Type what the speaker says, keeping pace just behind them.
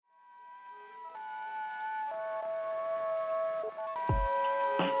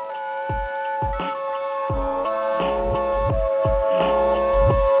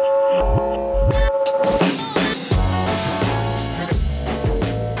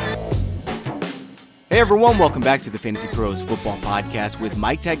Hey everyone, welcome back to the Fantasy Pros Football Podcast with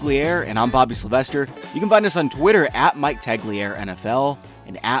Mike Tagliere, and I'm Bobby Sylvester. You can find us on Twitter at Mike Tagliere NFL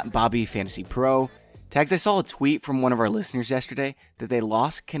and at Bobby Fantasy Pro. Tags, I saw a tweet from one of our listeners yesterday that they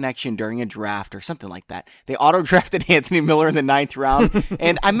lost connection during a draft or something like that. They auto-drafted Anthony Miller in the 9th round,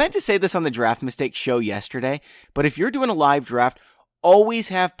 and I meant to say this on the Draft Mistake show yesterday, but if you're doing a live draft, always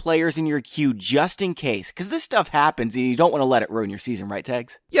have players in your queue just in case, because this stuff happens and you don't want to let it ruin your season, right,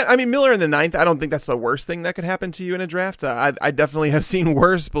 Tags? Yeah, I mean, Miller in the 9th, I don't think that's the worst thing that could happen to you in a draft. I definitely have seen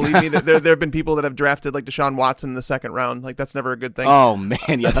worse. Believe me, there have been people that have drafted like Deshaun Watson in the 2nd round. Like, that's never a good thing. Oh, man,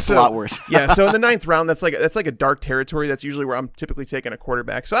 yeah, that's a lot worse. Yeah, so in the 9th round, that's like a dark territory. That's usually where I'm typically taking a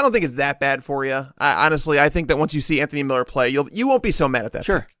quarterback. So I don't think it's that bad for you. Honestly, I think that once you see Anthony Miller play, you won't be so mad at that.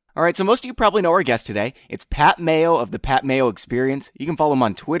 Sure. All right, so most of you probably know our guest today. It's Pat Mayo of the Pay Mayo Experience. You can follow him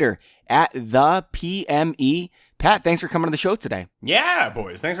on Twitter at the PME. Pat, thanks for coming to the show today. Yeah,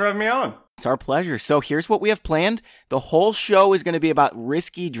 boys. Thanks for having me on. It's our pleasure. So here's what we have planned. The whole show is going to be about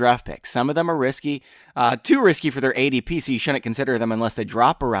risky draft picks. Some of them are risky, too risky for their ADP, so you shouldn't consider them unless they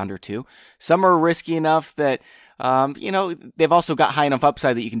drop a round or two. Some are risky enough that they've also got high enough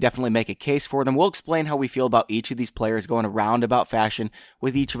upside that you can definitely make a case for them. We'll explain how we feel about each of these players going a roundabout fashion,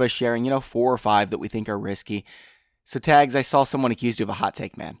 with each of us sharing, 4 or 5 that we think are risky. So, Tags, I saw someone accused you of a hot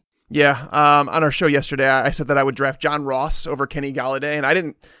take, man. Yeah, on our show yesterday, I said that I would draft John Ross over Kenny Galladay,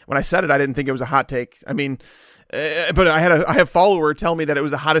 and when I said it, I didn't think it was a hot take. I mean, but I had a follower tell me that it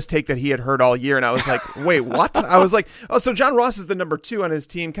was the hottest take that he had heard all year, and I was like, wait, what? I was like, oh, so John Ross is the number 2 on his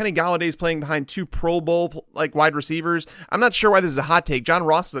team. Kenny Galladay's playing behind 2 Pro Bowl wide receivers. I'm not sure why this is a hot take. John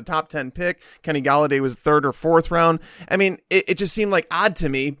Ross was a top 10 pick. Kenny Galladay was 3rd or 4th round. I mean, it just seemed like odd to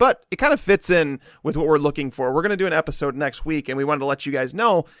me, but it kind of fits in with what we're looking for. We're going to do an episode next week, and we wanted to let you guys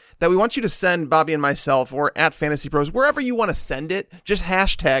know that we want you to send Bobby and myself, or at Fantasy Pros, wherever you want to send it, just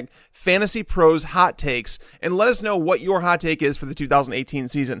hashtag Fantasy Pros Hot Takes, and let us know what your hot take is for the 2018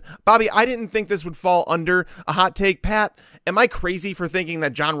 season. Bobby, I didn't think this would fall under a hot take. Pat, am I crazy for thinking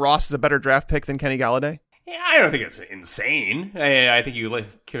that John Ross is a better draft pick than Kenny Galladay? Yeah, I don't think it's insane. I think you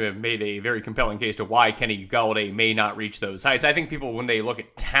have made a very compelling case to why Kenny Galladay may not reach those heights. I think people, when they look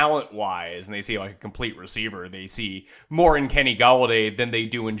at talent-wise and they see like a complete receiver, they see more in Kenny Galladay than they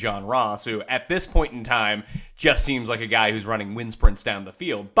do in John Ross, who at this point in time just seems like a guy who's running wind sprints down the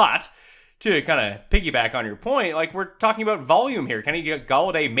field. But to kind of piggyback on your point, like, we're talking about volume here. Kenny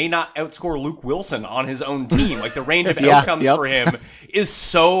Galladay may not outscore Luke Wilson on his own team. Like, the range of outcomes for him is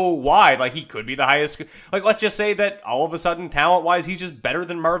so wide. Like, he could be the highest. Like, let's just say that all of a sudden, talent-wise, he's just better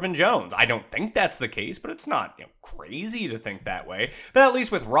than Marvin Jones. I don't think that's the case, but it's not crazy to think that way. But at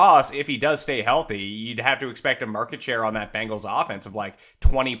least with Ross, if he does stay healthy, you'd have to expect a market share on that Bengals offense of like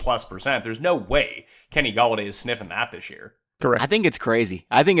 20+%. There's no way Kenny Galladay is sniffing that this year. Correct. I think it's crazy.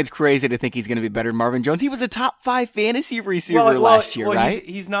 I think it's crazy to think he's going to be better than Marvin Jones. He was a top 5 fantasy receiver last year, right?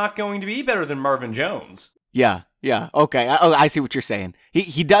 He's not going to be better than Marvin Jones. Yeah. Okay. I see what you're saying.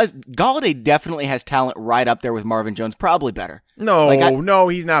 He does. Galladay definitely has talent right up there with Marvin Jones, probably better. No,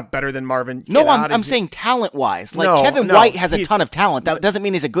 he's not better than Marvin. I'm saying talent-wise. Kevin White has a ton of talent. That doesn't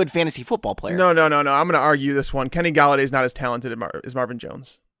mean he's a good fantasy football player. No. I'm going to argue this one. Kenny Galladay is not as talented as Marvin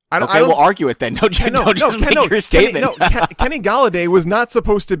Jones. We'll argue it then. Don't just make your statement. Kenny Galladay was not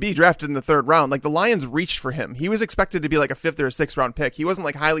supposed to be drafted in the 3rd round. Like, the Lions reached for him. He was expected to be like a 5th or a 6th round pick. He wasn't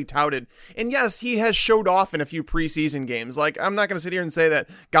like highly touted. And yes, he has showed off in a few preseason games. Like, I'm not going to sit here and say that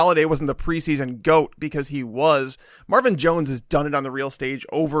Galladay wasn't the preseason GOAT, because he was. Marvin Jones has done it on the real stage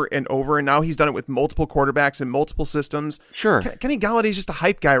over and over, and now he's done it with multiple quarterbacks and multiple systems. Sure. Kenny Galladay is just a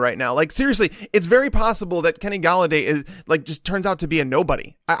hype guy right now. Like, seriously, it's very possible that Kenny Galladay is like just turns out to be a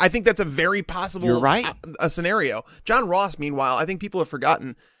nobody. I think that's a very possible You're right. a scenario. John Ross, meanwhile, I think people have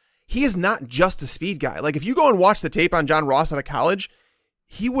forgotten, he is not just a speed guy. Like, if you go and watch the tape on John Ross out of college,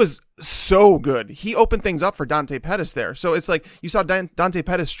 he was so good. He opened things up for Dante Pettis there. So it's like you saw Dante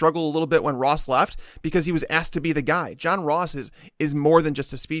Pettis struggle a little bit when Ross left because he was asked to be the guy. John Ross is more than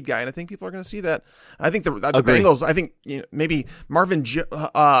just a speed guy, and I think people are going to see that. I think the Bengals, I think maybe Marvin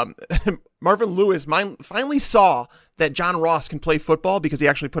Lewis finally saw that John Ross can play football because he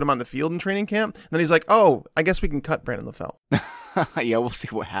actually put him on the field in training camp. And then he's like, oh, I guess we can cut Brandon LaFell. Yeah, we'll see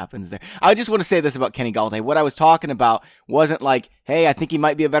what happens there. I just want to say this about Kenny Galladay. What I was talking about wasn't like, hey, I think he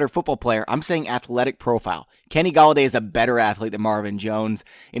might be a better football player. I'm saying athletic profile. Kenny Galladay is a better athlete than Marvin Jones.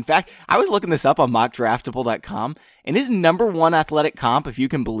 In fact, I was looking this up on mockdraftable.com, and his number 1 athletic comp, if you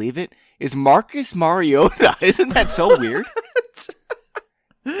can believe it, is Marcus Mariota. Isn't that so weird?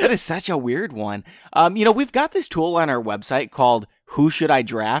 That is such a weird one. We've got this tool on our website called who should I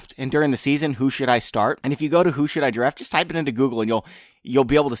draft? And during the season, who should I start? And if you go to who should I draft, just type it into Google and you'll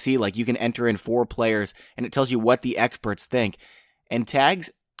be able to see, like, you can enter in 4 players and it tells you what the experts think. And Tags,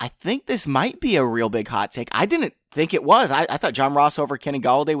 I think this might be a real big hot take. I didn't think it was. I thought John Ross over Kenny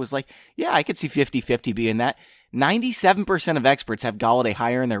Golladay was like, yeah, I could see 50-50 being that. 97% of experts have Golladay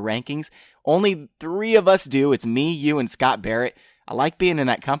higher in their rankings. Only 3 of us do. It's me, you, and Scott Barrett. I like being in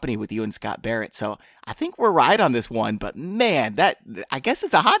that company with you and Scott Barrett, so I think we're right on this one, but man, I guess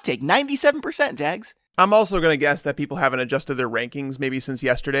it's a hot take. 97%, Tags. I'm also going to guess that people haven't adjusted their rankings maybe since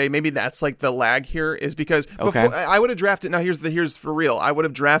yesterday. Maybe that's like the lag here, is because before, I would have drafted. Now here's for real. I would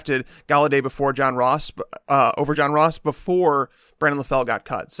have drafted Golladay before John Ross, over John Ross before Brandon LaFell got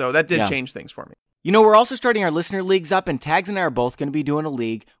cut. So that did change things for me. You know, we're also starting our listener leagues up, and Tags and I are both going to be doing a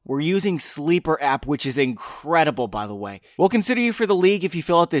league. We're using Sleeper app, which is incredible, by the way. We'll consider you for the league if you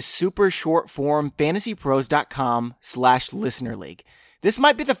fill out this super short form, fantasypros.com/listener league. This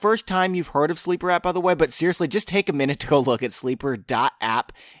might be the first time you've heard of Sleeper app, by the way, but seriously, just take a minute to go look at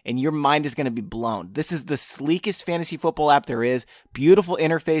sleeper.app, and your mind is going to be blown. This is the sleekest fantasy football app there is. Beautiful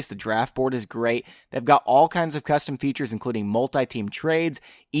interface. The draft board is great. They've got all kinds of custom features, including multi-team trades,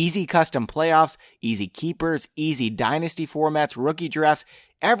 easy custom playoffs, easy keepers, easy dynasty formats, rookie drafts.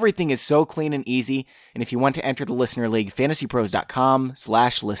 Everything is so clean and easy. And if you want to enter the listener league,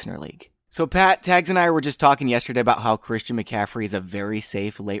 fantasypros.com/listener league. So Pat, Tags and I were just talking yesterday about how Christian McCaffrey is a very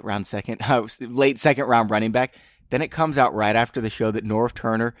safe late second round running back. Then it comes out right after the show that Norv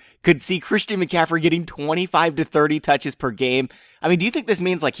Turner could see Christian McCaffrey getting 25 to 30 touches per game. I mean, do you think this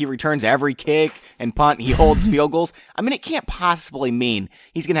means like he returns every kick and punt, he holds field goals? I mean, it can't possibly mean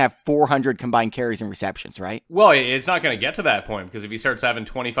he's going to have 400 combined carries and receptions, right? Well, it's not going to get to that point, because if he starts having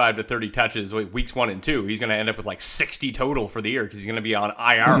 25 to 30 touches weeks 1 and 2, he's going to end up with like 60 total for the year, because he's going to be on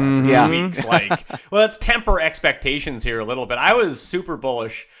IR for 2 weeks. Like, well, let's temper expectations here a little bit. I was super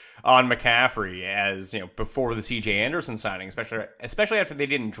bullish on McCaffrey, as you know, before the CJ Anderson signing, especially after they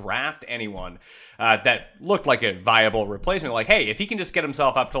didn't draft anyone that looked like a viable replacement. Like, hey, if he can just get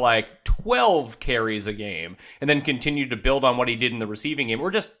himself up to like 12 carries a game and then continue to build on what he did in the receiving game, or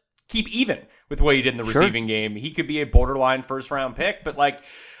just keep even with what he did in the receiving game, he could be a borderline first-round pick. But like,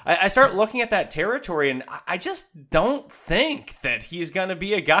 I start looking at that territory, and I just don't think that he's going to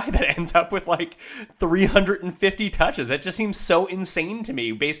be a guy that ends up with like 350 touches. That just seems so insane to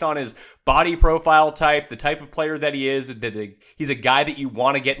me based on his body profile type, the type of player that he is, that he's a guy that you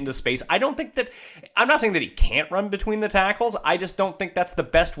want to get into space. I'm not saying that he can't run between the tackles. I just don't think that's the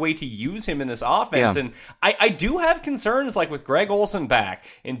best way to use him in this offense. Yeah. And I do have concerns, like with Greg Olsen back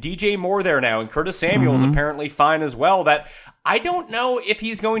and DJ Moore there now, and Curtis Samuel's apparently fine as well, that I don't know if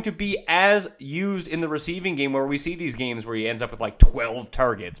he's going to be as used in the receiving game, where we see these games where he ends up with like 12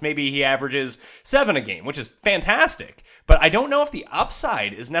 targets. Maybe he averages 7 a game, which is fantastic. But I don't know if the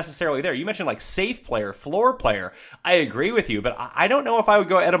upside is necessarily there. You mentioned like safe player, floor player. I agree with you, but I don't know if I would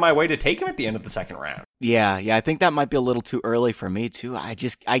go out of my way to take him at the end of the second round. Yeah, I think that might be a little too early for me too. I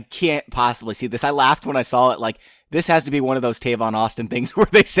can't possibly see this. I laughed when I saw it, like, this has to be one of those Tavon Austin things where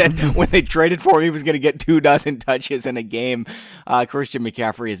they said when they traded for him, he was going to get 24 touches in a game. Christian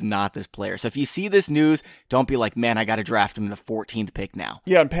McCaffrey is not this player. So if you see this news, don't be like, man, I got to draft him in the 14th pick now.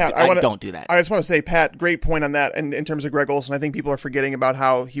 Yeah, and Pat, don't do that. I just want to say, Pat, great point on that. And in terms of Greg Olsen, I think people are forgetting about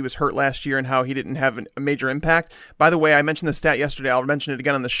how he was hurt last year and how he didn't have a major impact. By the way, I mentioned the stat yesterday. I'll mention it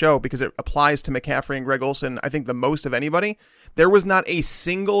again on the show because it applies to McCaffrey and Greg Olsen, I think, the most of anybody. There was not a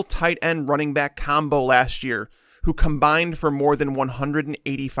single tight end running back combo last year who combined for more than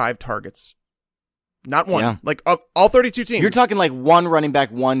 185 targets. Not one. Yeah. Like, all 32 teams. You're talking like one running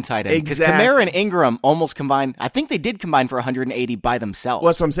back, one tight end. Exactly. Because Kamara and Ingram almost combined. I think they did combine for 180 by themselves. Well,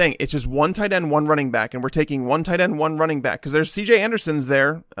 that's what I'm saying. It's just one tight end, one running back, and we're taking one tight end, one running back, because there's CJ Anderson's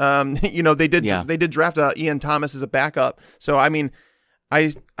there. They did draft Ian Thomas as a backup. So, I mean,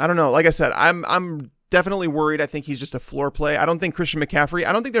 I don't know. Like I said, I'm definitely worried. I think he's just a floor play. I don't think Christian McCaffrey,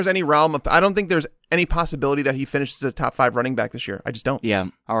 I don't think there's any possibility that he finishes as a top 5 running back this year. I just don't. Yeah.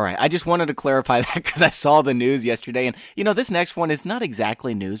 All right. I just wanted to clarify that because I saw the news yesterday. And, this next one is not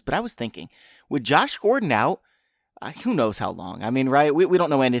exactly news, but I was thinking, with Josh Gordon out, who knows how long? I mean, right? We don't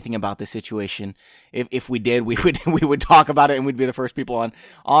know anything about the situation. If we did, we would talk about it and we'd be the first people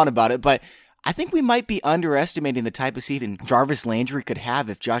on about it. But I think we might be underestimating the type of season Jarvis Landry could have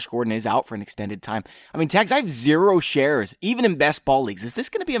if Josh Gordon is out for an extended time. I mean, Tags, I have 0 shares, even in best ball leagues. Is this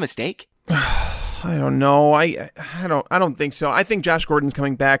going to be a mistake? I don't know. I don't think so. I think Josh Gordon's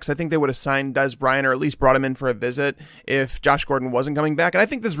coming back because I think they would have signed Des Bryant or at least brought him in for a visit if Josh Gordon wasn't coming back. And I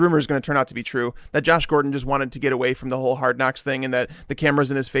think this rumor is going to turn out to be true, that Josh Gordon just wanted to get away from the whole Hard Knocks thing and that the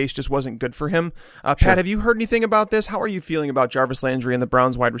cameras in his face just wasn't good for him. Sure. Pat, have you heard anything about this? How are you feeling about Jarvis Landry and the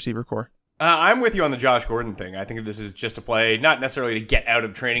Browns wide receiver core? I'm with you on the Josh Gordon thing. I think this is just a play, not necessarily to get out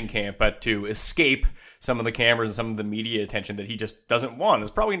of training camp, but to escape some of the cameras and some of the media attention that he just doesn't want. It's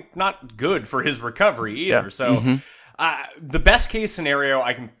probably not good for his recovery either. Yeah. So the best case scenario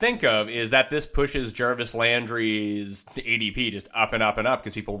I can think of is that this pushes Jarvis Landry's ADP just up and up and up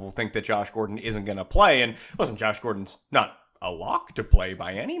because people will think that Josh Gordon isn't going to play. And listen, Josh Gordon's not a lock to play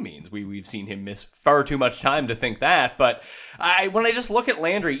by any means. We've seen him miss far too much time to think that. But when I just look at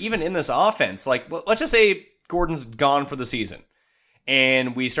Landry, even in this offense, like let's just say Gordon's gone for the season.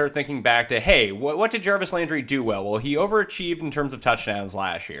 And we start thinking back to, hey, what did Jarvis Landry do well? Well, he overachieved in terms of touchdowns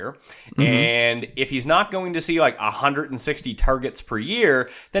last year. Mm-hmm. And if he's not going to see like 160 targets per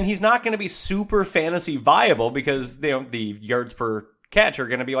year, then he's not going to be super fantasy viable because the yards per catch are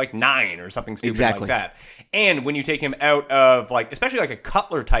going to be like 9 or something stupid like that. And when you take him out of especially like a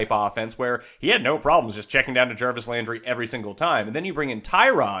Cutler type offense where he had no problems just checking down to Jarvis Landry every single time. And then you bring in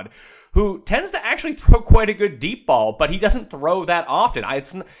Tyrod, who tends to actually throw quite a good deep ball, but he doesn't throw that often.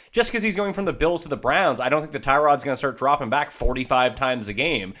 It's just because he's going from the Bills to the Browns, I don't think the Tyrod's going to start dropping back 45 times a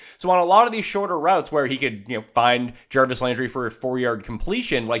game. So on a lot of these shorter routes where he could find Jarvis Landry for a 4-yard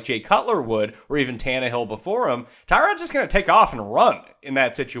completion like Jay Cutler would, or even Tannehill before him, Tyrod's just going to take off and run in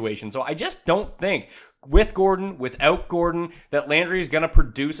that situation. So I just don't think with Gordon, without Gordon, that Landry's going to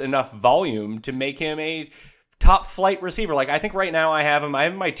produce enough volume to make him a top flight receiver. Like I think right now I have him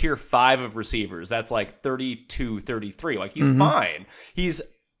my tier 5 of receivers. That's like 32, 33. Like he's fine. He's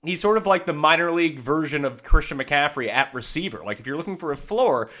sort of like the minor league version of Christian McCaffrey at receiver. Like if you're looking for a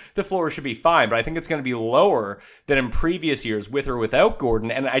floor, the floor should be fine, but I think it's going to be lower than in previous years with or without Gordon,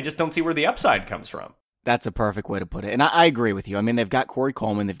 and I just don't see where the upside comes from. That's a perfect way to put it. And I agree with you. I mean, they've got Corey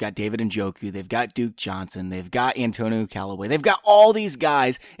Coleman, they've got David Njoku, they've got Duke Johnson, they've got Antonio Callaway. They've got all these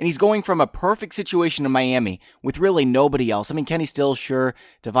guys, and he's going from a perfect situation in Miami with really nobody else. I mean, Kenny Stills, sure,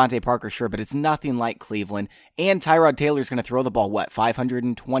 Devontae Parker, sure, but it's nothing like Cleveland. And Tyrod Taylor's going to throw the ball,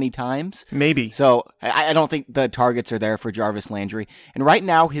 520 times? Maybe. So I don't think the targets are there for Jarvis Landry. And right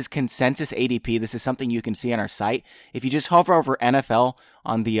now, his consensus ADP, this is something you can see on our site. If you just hover over NFL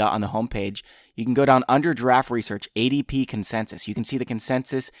on the homepage, you can go down under draft research, ADP consensus. You can see the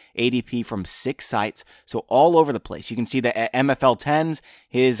consensus ADP from 6 sites, so all over the place. You can see the MFL 10s,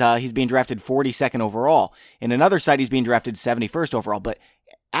 he's being drafted 42nd overall. In another site, he's being drafted 71st overall, but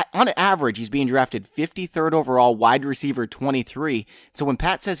on average, he's being drafted 53rd overall, wide receiver 23. So when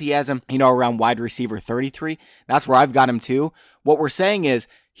Pat says he has him, around wide receiver 33, that's where I've got him too. What we're saying is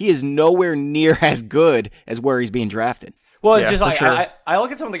he is nowhere near as good as where he's being drafted. Well, yeah, just like sure. I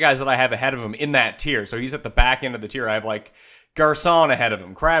look at some of the guys that I have ahead of him in that tier. So he's at the back end of the tier. I have like Garcon ahead of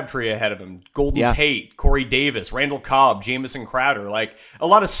him, Crabtree ahead of him, Golden Tate, Corey Davis, Randall Cobb, Jamison Crowder. Like a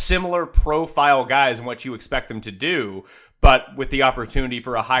lot of similar profile guys and what you expect them to do, but with the opportunity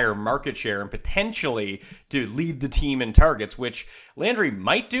for a higher market share and potentially to lead the team in targets, which Landry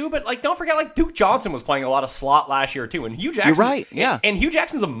might do. But don't forget, Duke Johnson was playing a lot of slot last year too, and Hugh Jackson. You're right, yeah. And Hugh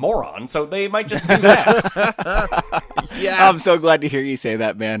Jackson's a moron, so they might just do that. Yes. I'm so glad to hear you say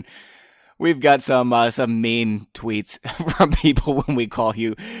that, man. We've got some mean tweets from people when we call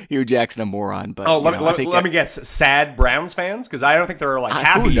Hugh Jackson a moron. But let me guess, sad Browns fans, because I don't think they're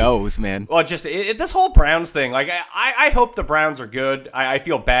happy. Who knows, man? Well, just this whole Browns thing. I hope the Browns are good. I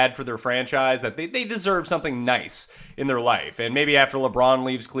feel bad for their franchise, that they deserve something nice in their life. And maybe after LeBron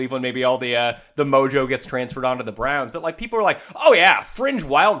leaves Cleveland, maybe all the mojo gets transferred onto the Browns. But people are like, oh yeah, fringe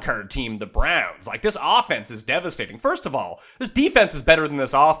wildcard team, the Browns. This offense is devastating. First of all, this defense is better than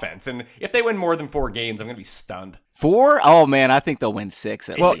this offense, and if they win more than 4 games, I'm going to be stunned. 4? Oh, man, I think they'll win 6.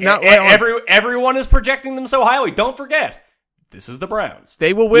 Everyone is projecting them so highly. Don't forget, this is the Browns.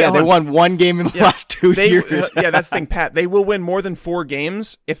 They will win. Yeah, they won 1 game in the last 2 years. That's the thing, Pat. They will win more than 4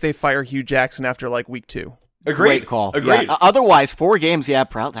 games if they fire Hugh Jackson after week 2. Agreed. Great call. Agreed. Yeah. Otherwise, 4 games,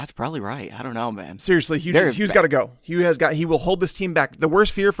 that's probably right. I don't know, man. Seriously, Hugh's got to go. He will hold this team back. The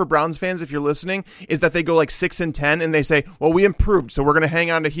worst fear for Browns fans, if you're listening, is that they go 6-10 and they say, well, we improved, so we're going to hang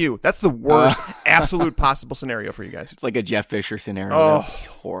on to Hugh. That's the worst absolute possible scenario for you guys. It's like a Jeff Fisher scenario. Oh,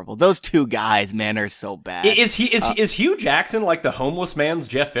 horrible. Those 2 guys, man, are so bad. Is Hugh Jackson like the homeless man's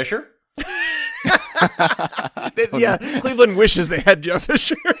Jeff Fisher? Cleveland wishes they had Jeff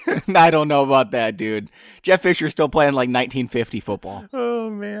Fisher. I don't know about that, dude. Jeff Fisher's still playing like 1950 football. Oh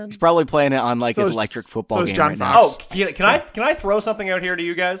man, he's probably playing it on like his electric football game John right Fox. now. Oh, can I throw something out here to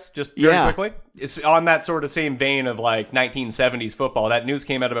you guys just very quickly? It's on that sort of same vein of like 1970s football. That news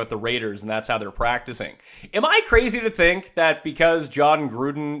came out about the Raiders, and that's how they're practicing. Am I crazy to think that because John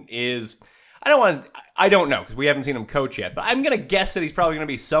Gruden is... I don't know because we haven't seen him coach yet, but I'm going to guess that he's probably going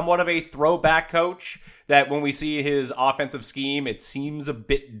to be somewhat of a throwback coach, that when we see his offensive scheme, it seems a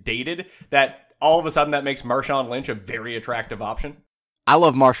bit dated, that all of a sudden that makes Marshawn Lynch a very attractive option. I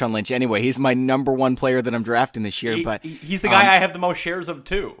love Marshawn Lynch anyway. He's my number one player that I'm drafting this year. But he's the guy I have the most shares of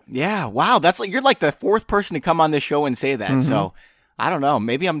too. Yeah, wow. You're like the fourth person to come on this show and say that. Mm-hmm. So I don't know.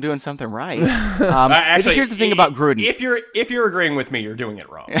 Maybe I'm doing something right. Actually, here's the thing about Gruden. If you're agreeing with me, you're doing it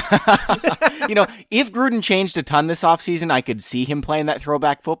wrong. If Gruden changed a ton this offseason, I could see him playing that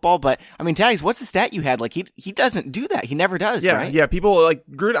throwback football. But, I mean, Tags, what's the stat you had? Like, he doesn't do that. He never does, right? Yeah, people like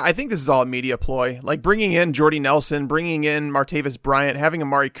Gruden. I think this is all a media ploy. Like, bringing in Jordy Nelson, bringing in Martavis Bryant, having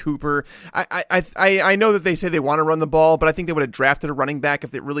Amari Cooper. I know that they say they want to run the ball, but I think they would have drafted a running back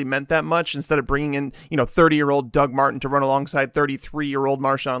if it really meant that much instead of bringing in, 30-year-old Doug Martin to run alongside 33-year-old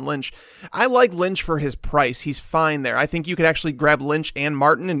Marshawn Lynch. I like Lynch for his price. He's fine there. I think you could actually grab Lynch and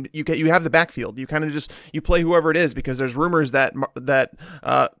Martin, and you have the backfield. You kind of you play whoever it is, because there's rumors that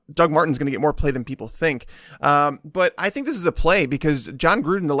Doug Martin's going to get more play than people think. But I think this is a play because John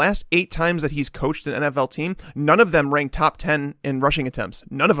Gruden, the last 8 times that he's coached an NFL team, none of them ranked top 10 in rushing attempts.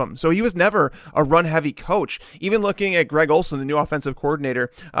 None of them. So he was never a run-heavy coach. Even looking at Greg Olson, the new offensive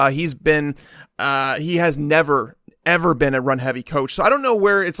coordinator, he has never ever been a run-heavy coach. So I don't know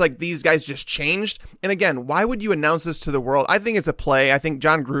where it's like these guys just changed. And again, why would you announce this to the world? I think it's a play. I think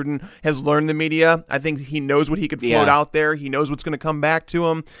John Gruden has learned the media. I think he knows what he could float out there. He knows what's going to come back to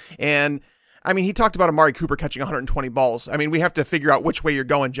him. And I mean, he talked about Amari Cooper catching 120 balls. I mean, we have to figure out which way you're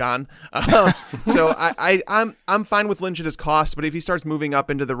going, John. So I'm fine with Lynch at his cost, but if he starts moving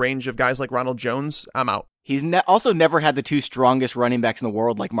up into the range of guys like Ronald Jones, I'm out. He's also never had the 2 strongest running backs in the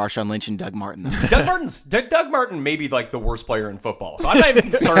world like Marshawn Lynch and Doug Martin. Doug Martin may be like the worst player in football, so I'm not even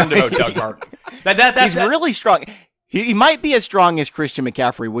concerned about Doug Martin. He's really strong. He might be as strong as Christian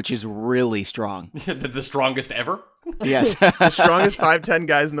McCaffrey, which is really strong. The strongest ever? Yes. The strongest 5'10"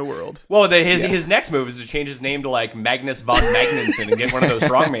 guys in the world. Well, his next move is to change his name to like Magnus von Magnuson and get one of those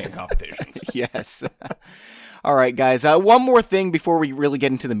strongman competitions. Yes. All right, guys. One more thing before we really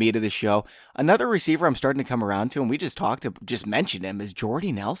get into the meat of the show. Another receiver I'm starting to come around to, and we just mentioned him, is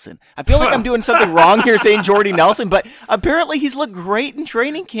Jordy Nelson. I feel like I'm doing something wrong here saying Jordy Nelson, but apparently he's looked great in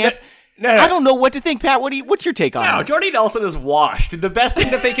training camp. No. I don't know what to think, Pat. What's your take on him? No, Jordy Nelson is washed. The best thing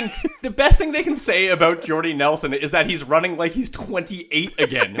they can say about Jordy Nelson is that he's running like he's 28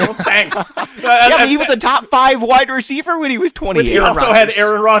 again. No, thanks. But he was a top 5 wide receiver when he was 28. He also had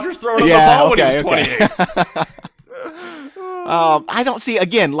Aaron Rodgers throwing the ball when he was 28. I don't see,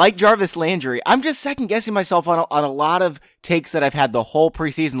 again, like Jarvis Landry, I'm just second guessing myself on a lot of takes that I've had the whole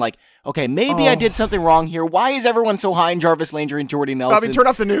preseason. Like, okay, maybe I did something wrong here. Why is everyone so high in Jarvis Landry and Jordy Nelson? Bobby, turn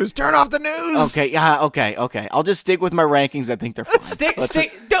off the news. Turn off the news. Okay. I'll just stick with my rankings. I think they're fine.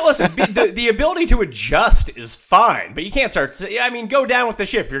 Listen, the ability to adjust is fine, but you can't go down with the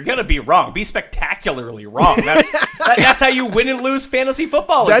ship. You're going to be wrong. Be spectacularly wrong. That's how you win and lose fantasy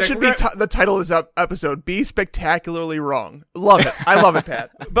football. That should be the title of this episode. Be spectacularly wrong. Love it. I love it,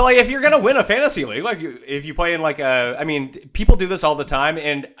 Pat. But like, if you're going to win a fantasy league, like if you play in people do this all the time,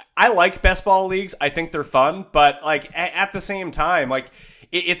 and I like best ball leagues. I think they're fun, but like at the same time, like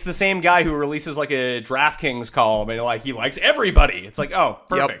it's the same guy who releases like a DraftKings column and like he likes everybody. It's like, oh,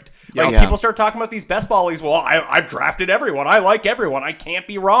 perfect. Yep. People start talking about these best ball leagues. Well, I've drafted everyone. I like everyone. I can't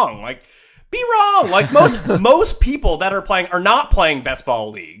be wrong. Like, be wrong. Like most people that are playing are not playing best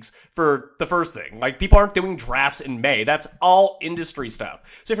ball leagues for the first thing. Like, people aren't doing drafts in May. That's all industry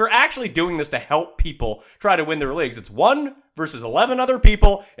stuff. So if you're actually doing this to help people try to win their leagues, it's 1 versus 11 other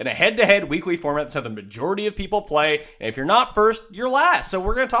people in a head-to-head weekly format. That's how the majority of people play. And if you're not first, you're last. So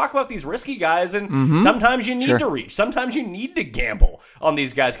we're going to talk about these risky guys, and sometimes you need to reach. Sometimes you need to gamble on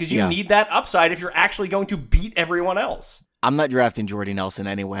these guys because you need that upside if you're actually going to beat everyone else. I'm not drafting Jordy Nelson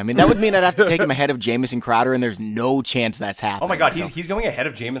anyway. I mean, that would mean I'd have to take him ahead of Jamison Crowder, and there's no chance that's happening. Oh my God, he's going ahead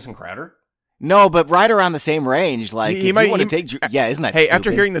of Jamison Crowder? No, but right around the same range. Like, isn't that Hey, stupid?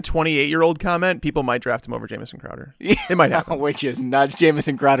 After hearing the 28-year-old comment, people might draft him over Jamison Crowder. It might happen. Which is nuts.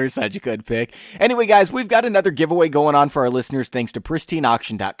 Jamison Crowder is such a good pick. Anyway, guys, we've got another giveaway going on for our listeners thanks to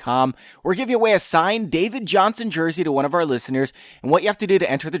pristineauction.com. We're giving away a signed David Johnson jersey to one of our listeners, and what you have to do to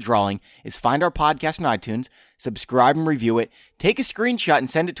enter the drawing is find our podcast on iTunes, subscribe and review it. Take a screenshot and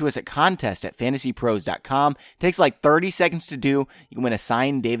send it to us at contest@fantasypros.com. It takes like 30 seconds to do. You can win a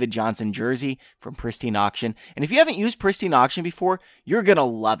signed David Johnson jersey from Pristine Auction. And if you haven't used Pristine Auction before, you're going to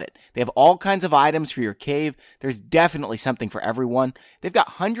love it. They have all kinds of items for your cave. There's definitely something for everyone. They've got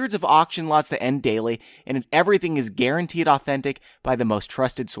hundreds of auction lots that end daily, and everything is guaranteed authentic by the most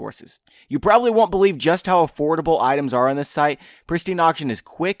trusted sources. You probably won't believe just how affordable items are on this site. Pristine Auction is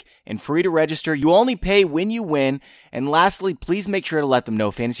quick and free to register. You only pay when you win. And lastly, please make sure to let them know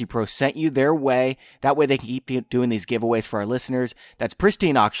Fantasy Pro sent you their way. That way they can keep doing these giveaways for our listeners. That's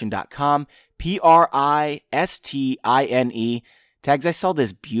pristineauction.com, PRISTINE. Tags, I saw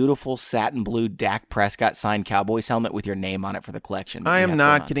this beautiful satin blue Dak Prescott signed Cowboys helmet with your name on it for the collection. I am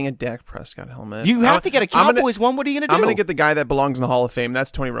not getting a Dak Prescott helmet. You have to get a Cowboys one. What are you going to do? I'm going to get the guy that belongs in the Hall of Fame.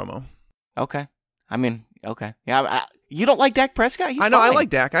 That's Tony Romo. Okay. Okay. Yeah, you don't like Dak Prescott? I know. Fine. I like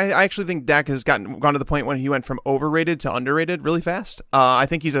Dak. I actually think Dak has gone to the point when he went from overrated to underrated really fast. I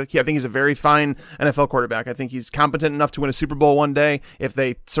think he's a very fine NFL quarterback. I think he's competent enough to win a Super Bowl one day if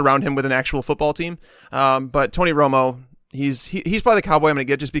they surround him with an actual football team. But Tony Romo, he's probably the Cowboy I'm going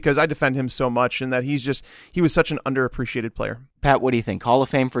to get just because I defend him so much and that he was such an underappreciated player. Pat, what do you think? Hall of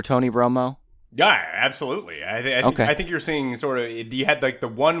Fame for Tony Romo? Yeah, absolutely. I think you're seeing sort of, you had like the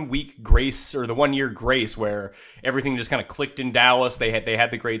 1 week grace or the 1 year grace where everything just kind of clicked in Dallas. They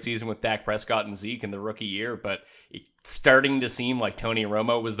had the great season with Dak Prescott and Zeke in the rookie year, but it's starting to seem like Tony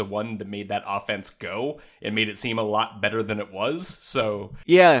Romo was the one that made that offense go and made it seem a lot better than it was. So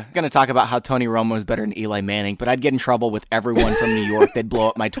yeah, going to talk about how Tony Romo is better than Eli Manning, but I'd get in trouble with everyone from New York. They'd blow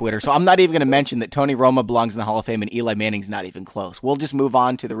up my Twitter. So I'm not even going to mention that Tony Romo belongs in the Hall of Fame and Eli Manning's not even close. We'll just move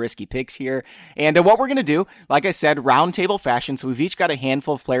on to the risky picks here. And what we're going to do, like I said, roundtable fashion. So we've each got a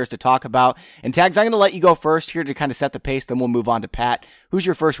handful of players to talk about. And Tags, I'm going to let you go first here to kind of set the pace. Then we'll move on to Pat. Who's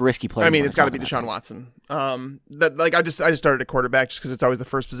your first risky player? I mean, it's got to be Deshaun Watson. I just started at quarterback just because it's always the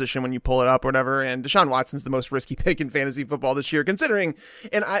first position when you pull it up or whatever. And Deshaun Watson's the most risky pick in fantasy football this year, considering.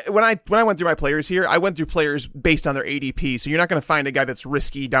 And when I went through my players here, I went through players based on their ADP. So you're not going to find a guy that's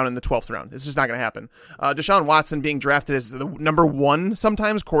risky down in the 12th round. It's just not going to happen. Deshaun Watson being drafted as the number one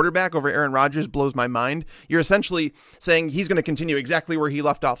sometimes quarterback over Aaron Rodgers blows my mind. You're essentially saying he's going to continue exactly where he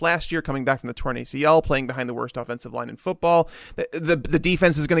left off last year, coming back from the torn ACL, playing behind the worst offensive line in football. The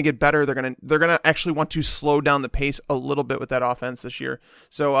defense is going to get better. They're going to actually want to slow down the pace a little bit with that offense this year.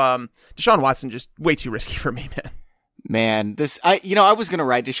 So Deshaun Watson just way too risky for me, man. Man, I was going to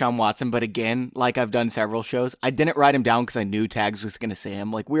write Deshaun Watson, but again, like I've done several shows, I didn't write him down because I knew Tags was going to say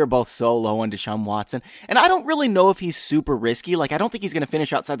him. Like, we were both so low on Deshaun Watson, and I don't really know if he's super risky. Like, I don't think he's going to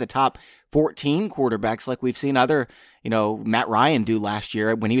finish outside the top 14 quarterbacks like we've seen other, Matt Ryan do last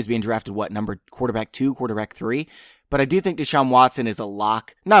year when he was being drafted, quarterback 2, quarterback 3. But I do think Deshaun Watson is a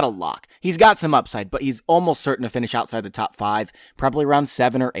lock. Not a lock. He's got some upside, but he's almost certain to finish outside the top 5, probably around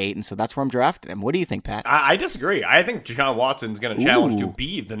 7 or 8, and so that's where I'm drafting him. What do you think, Pat? I disagree. I think Deshaun Watson's going to challenge to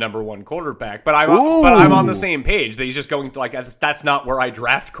be the number one quarterback, but I'm on the same page. That he's just going to, that's not where I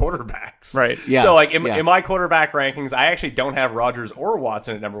draft quarterbacks. Right. Yeah. So, in my quarterback rankings, I actually don't have Rodgers or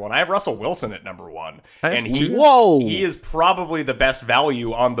Watson at number 1. I have Russell Wilson at number 1. And he is probably the best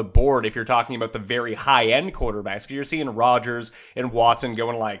value on the board if you're talking about the very high-end quarterbacks. You're seeing Rodgers and Watson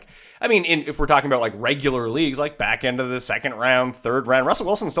going if we're talking about regular leagues, back end of the second round, third round, Russell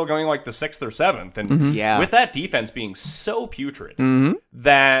Wilson's still going the 6th or 7th. And with that defense being so putrid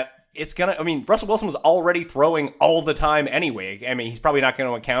that it's Russell Wilson was already throwing all the time anyway. He's probably not going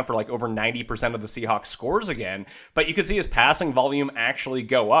to account for over 90% of the Seahawks scores again, but you could see his passing volume actually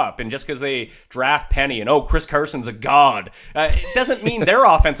go up. And just because they draft Penny and, Chris Carson's a god, it doesn't mean their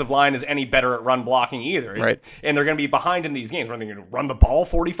offensive line is any better at run blocking either. Right. And they're going to be behind in these games. Are they going to run the ball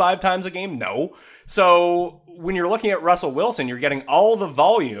 45 times a game? No. So when you're looking at Russell Wilson, you're getting all the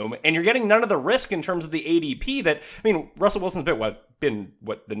volume and you're getting none of the risk in terms of the ADP Russell Wilson's been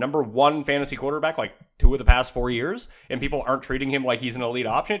the number 1 fantasy quarterback 2 of the past 4 years, and people aren't treating him like he's an elite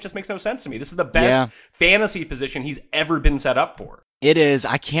option. It just makes no sense to me. This is the best fantasy position he's ever been set up for. It is.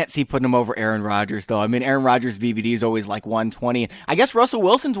 I can't see putting him over Aaron Rodgers, though. Aaron Rodgers' VBD is always 120. I guess Russell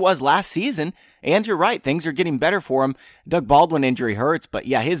Wilson's was last season, and you're right. Things are getting better for him. Doug Baldwin injury hurts, but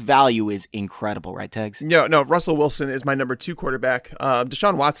yeah, his value is incredible, right, Tegs? No, Russell Wilson is my number 2 quarterback.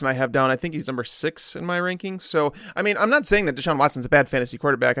 Deshaun Watson I have down. I think he's number 6 in my rankings. So, I'm not saying that Deshaun Watson's a bad fantasy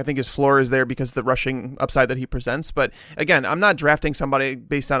quarterback. I think his floor is there because of the rushing upside that he presents. But again, I'm not drafting somebody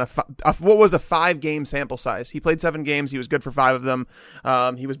based on what was a 5-game sample size. He played 7 games. He was good for 5 of them.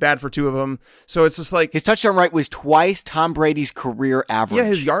 He was bad for 2 of them. So it's just like his touchdown rate was twice Tom Brady's career average. Yeah,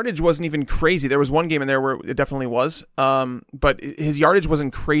 his yardage wasn't even crazy. There was one game in there where it definitely was. But his yardage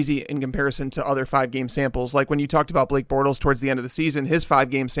wasn't crazy in comparison to other 5-game samples. Like when you talked about Blake Bortles towards the end of the season, his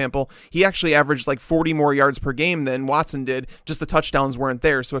 5-game sample, he actually averaged like 40 more yards per game than Watson did. Just the touchdowns weren't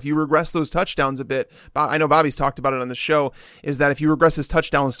there. So if you regress those touchdowns a bit, I know Bobby's talked about it on the show, is that if you regress his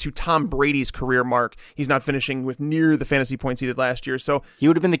touchdowns to Tom Brady's career mark, he's not finishing with near the fantasy points he did last year. So he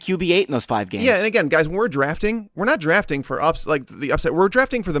would have been the QB8 in those 5 games. Yeah, and again, guys, when we're drafting, we're not drafting for the upset. We're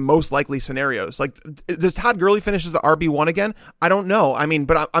drafting for the most likely scenarios. Like, does Todd Gurley finish as the RB1 again? I don't know. I mean,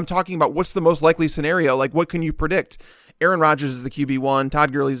 but I'm talking about what's the most likely scenario. Like, what can you predict? Aaron Rodgers is the QB1.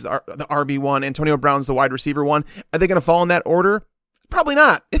 Todd Gurley's the RB1. Antonio Brown's the wide receiver 1. Are they going to fall in that order? Probably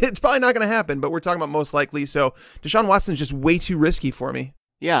not. It's probably not going to happen, but we're talking about most likely. So Deshaun Watson's just way too risky for me.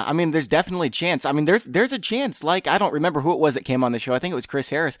 Yeah, I mean, there's definitely a chance. I mean, there's a chance, like, I don't remember who it was that came on the show. I think it was Chris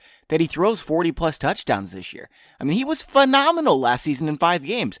Harris, that he throws 40-plus touchdowns this year. I mean, he was phenomenal last season in 5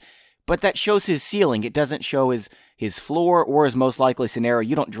 games, but that shows his ceiling. It doesn't show his floor or his most likely scenario.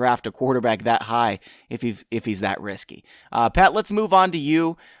 You don't draft a quarterback that high if he's that risky. Pat, let's move on to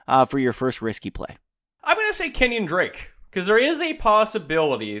you for your first risky play. I'm going to say Kenyon Drake. Because there is a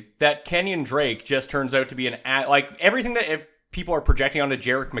possibility that Kenyon Drake just turns out to be like everything that people are projecting onto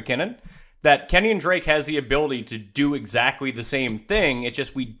Jerick McKinnon, that Kenyon Drake has the ability to do exactly the same thing. It's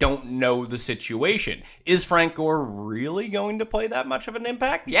just we don't know the situation. Is Frank Gore really going to play that much of an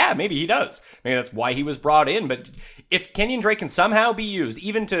impact? Yeah, maybe he does. Maybe that's why he was brought in. But if Kenyon Drake can somehow be used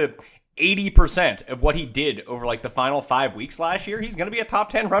even to 80% of what he did over like the final 5 weeks last year, he's going to be a top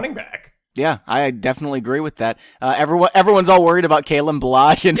 10 running back. Yeah, I definitely agree with that. Everyone's all worried about Kalen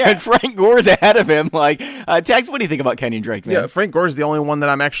Ballage, and Frank Gore's ahead of him. Like, Tags, what do you think about Kenyon Drake, man? Yeah, Frank Gore's the only one that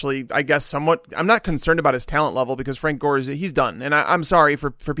I'm actually, I guess, I'm not concerned about his talent level, because Frank Gore he's done. And I'm sorry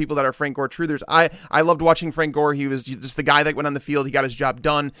for people that are Frank Gore truthers. I loved watching Frank Gore. He was just the guy that went on the field. He got his job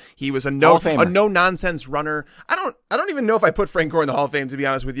done. He was a no-nonsense runner. I don't even know if I put Frank Gore in the Hall of Fame, to be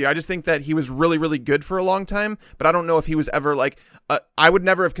honest with you. I just think that he was really, really good for a long time, but I don't know if he was ever like, I would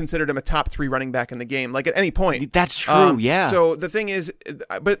never have considered him a top 3 running back in the game, like at any point. That's true, yeah. So the thing is,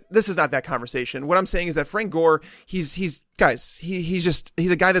 but this is not that conversation. What I'm saying is that Frank Gore, he's a guy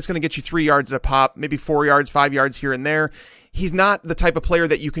that's going to get you 3 yards at a pop, maybe 4 yards, 5 yards here and there. He's not the type of player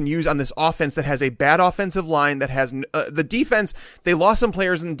that you can use on this offense that has a bad offensive line, that has the defense. They lost some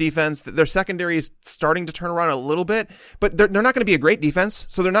players in defense. Their secondary is starting to turn around a little bit, but they're not going to be a great defense.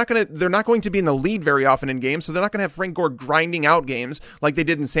 So they're not going to be in the lead very often in games. So they're not going to have Frank Gore grinding out games like they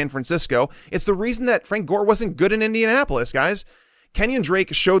did in San Francisco. It's the reason that Frank Gore wasn't good in Indianapolis, guys. Kenyon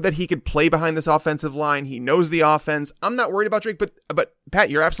Drake showed that he could play behind this offensive line. He knows the offense. I'm not worried about Drake, but Pat,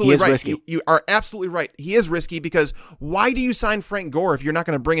 you're absolutely right. You are absolutely right. He is risky, because why do you sign Frank Gore if you're not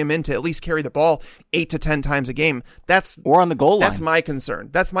going to bring him in to at least carry the ball 8 to 10 times a game? Or on the goal line. That's my concern.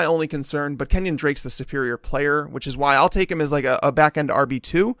 That's my only concern. But Kenyon Drake's the superior player, which is why I'll take him as like a back end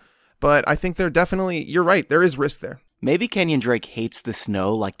RB2. But I think you're right. There is risk there. Maybe Kenyon Drake hates the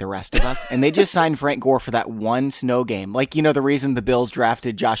snow like the rest of us, and they just signed Frank Gore for that one snow game. Like, the reason the Bills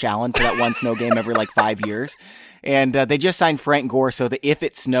drafted Josh Allen for that one snow game every like 5 years. And they just signed Frank Gore so that if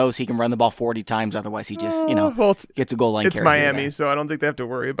it snows, he can run the ball 40 times. Otherwise, he just, gets a goal line. It's Miami, so I don't think they have to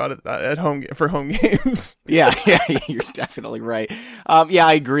worry about it at home for home games. Yeah, you're definitely right.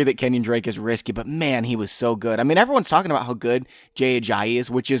 I agree that Kenyon Drake is risky, but man, he was so good. I mean, everyone's talking about how good Jay Ajayi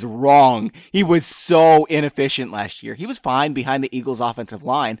is, which is wrong. He was so inefficient last year. He was fine behind the Eagles' offensive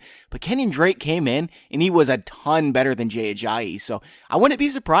line, but Kenyon Drake came in and he was a ton better than Jay Ajayi. So I wouldn't be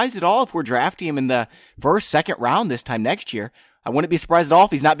surprised at all if we're drafting him in the first, second round this time next year. I wouldn't be surprised at all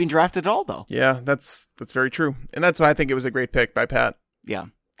if he's not being drafted at all, though. Yeah, that's very true. And that's why I think it was a great pick by Pat. Yeah.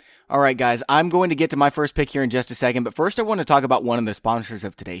 All right, guys, I'm going to get to my first pick here in just a second, but first I want to talk about one of the sponsors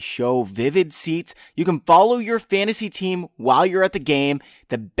of today's show, Vivid Seats. You can follow your fantasy team while you're at the game.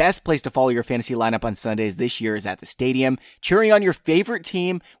 The best place to follow your fantasy lineup on Sundays this year is at the stadium, cheering on your favorite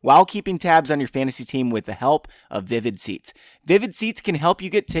team while keeping tabs on your fantasy team with the help of Vivid Seats. Vivid Seats can help you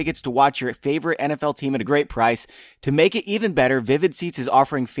get tickets to watch your favorite NFL team at a great price. To make it even better, Vivid Seats is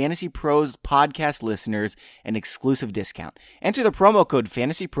offering Fantasy Pros podcast listeners an exclusive discount. Enter the promo code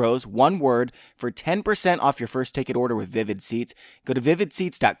Fantasy Pros Pros, one word, for 10% off your first ticket order with Vivid Seats. Go to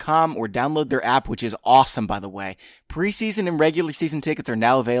vividseats.com or download their app, which is awesome, by the way. Preseason and regular season tickets are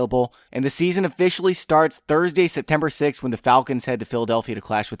now available, and the season officially starts Thursday, September 6th, when the Falcons head to Philadelphia to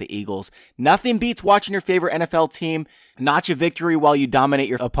clash with the Eagles. Nothing beats watching your favorite NFL team notch a victory while you dominate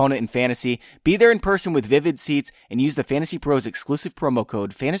your opponent in fantasy. Be there in person with Vivid Seats and use the Fantasy Pros exclusive promo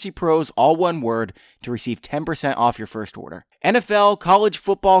code FANTASYPROS, all one word, to receive 10% off your first order. NFL, college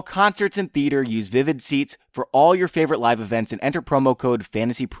football, concerts, and theater, use Vivid Seats for all your favorite live events and enter promo code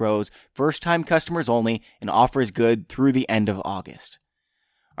FANTASYPROS. First-time customers only, and offer is good through the end of August.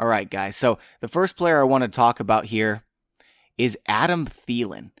 All right, guys, so the first player I want to talk about here is Adam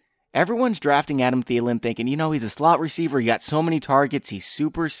Thielen. Everyone's drafting Adam Thielen thinking, he's a slot receiver. He got so many targets. He's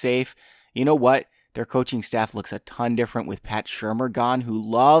super safe. You know what? Their coaching staff looks a ton different with Pat Shurmur gone, who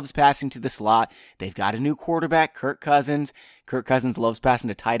loves passing to the slot. They've got a new quarterback, Kirk Cousins. Kirk Cousins loves passing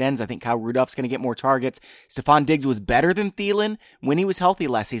to tight ends. I think Kyle Rudolph's going to get more targets. Stephon Diggs was better than Thielen when he was healthy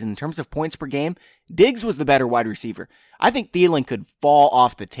last season. In terms of points per game, Diggs was the better wide receiver. I think Thielen could fall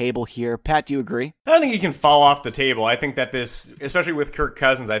off the table here. Pat, do you agree? I don't think he can fall off the table. I think that this, especially with Kirk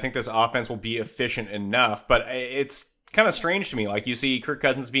Cousins, I think this offense will be efficient enough, but it's kind of strange to me. Like, you see Kirk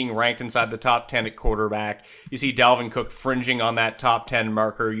Cousins being ranked inside the top 10 at quarterback. You see Dalvin Cook fringing on that top 10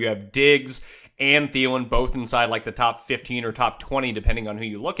 marker. You have Diggs and Thielen both inside like the top 15 or top 20, depending on who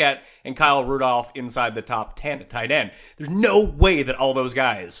you look at, and Kyle Rudolph inside the top 10 at tight end. There's no way that all those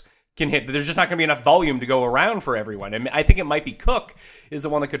guys can hit. There's just not going to be enough volume to go around for everyone. And I think it might be Cook is the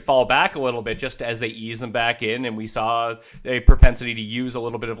one that could fall back a little bit just as they ease them back in. And we saw a propensity to use a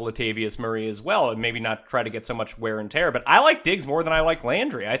little bit of Latavius Murray as well and maybe not try to get so much wear and tear. But I like Diggs more than I like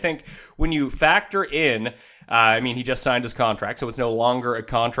Landry. I think when you factor in, he just signed his contract, so it's no longer a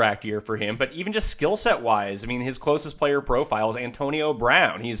contract year for him. But even just skill set wise, his closest player profile is Antonio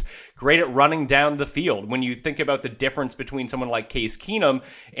Brown. He's great at running down the field. When you think about the difference between someone like Case Keenum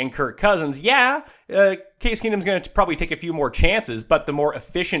and Kirk Cousins, Case Keenum's going to probably take a few more chances, but the more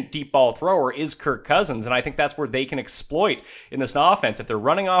efficient deep ball thrower is Kirk Cousins, and I think that's where they can exploit in this offense. If they're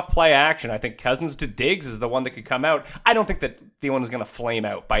running off play action, I think Cousins to Diggs is the one that could come out. I don't think that the one is going to flame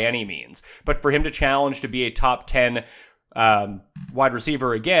out by any means, but for him to challenge to be a top 10 wide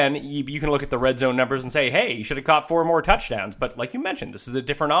receiver again, you can look at the red zone numbers and say, hey, you should have caught 4 more touchdowns. But like you mentioned, this is a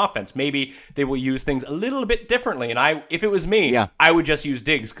different offense. Maybe they will use things a little bit differently, and if it was me, I would just use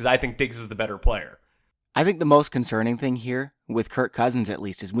Diggs because I think Diggs is the better player. I think the most concerning thing here, with Kirk Cousins at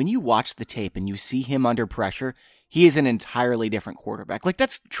least, is when you watch the tape and you see him under pressure, he is an entirely different quarterback. Like,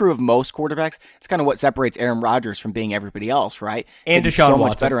 that's true of most quarterbacks. It's kind of what separates Aaron Rodgers from being everybody else, right? And Deshaun so Watson.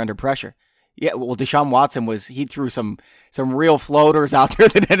 Much better under pressure. Yeah, well, Deshaun Watson he threw some real floaters out there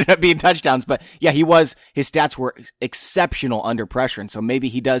that ended up being touchdowns. But yeah, his stats were exceptional under pressure. And so maybe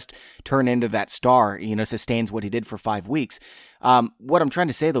he does turn into that star, sustains what he did for 5 weeks. What I'm trying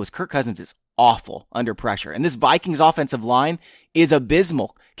to say though is Kirk Cousins is awful under pressure. And this Vikings offensive line is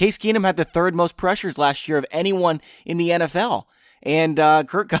abysmal. Case Keenum had the 3rd most pressures last year of anyone in the NFL. And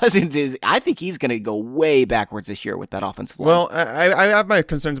Kirk Cousins I think he's going to go way backwards this year with that offensive line. Well, I have my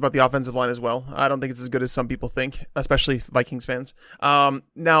concerns about the offensive line as well. I don't think it's as good as some people think, especially Vikings fans.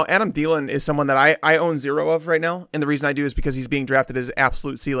 Now, Adam Thielen is someone that I own 0 of right now. And the reason I do is because he's being drafted as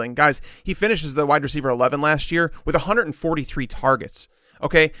absolute ceiling. Guys, he finishes the wide receiver 11 last year with 143 targets.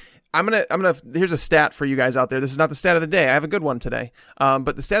 Okay. Here's a stat for you guys out there. This is not the stat of the day. I have a good one today.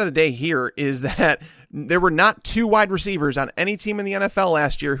 But the stat of the day here is that there were not 2 wide receivers on any team in the NFL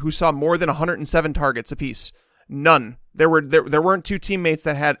last year who saw more than 107 targets apiece. None. There weren't 2 teammates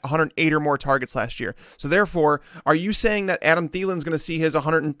that had 108 or more targets last year. So therefore, are you saying that Adam Thielen's going to see his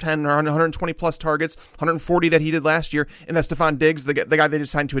 110 or 120 plus targets, 140 that he did last year, and that Stephon Diggs, the guy they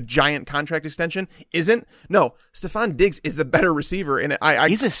just signed to a giant contract extension, isn't? No, Stephon Diggs is the better receiver, and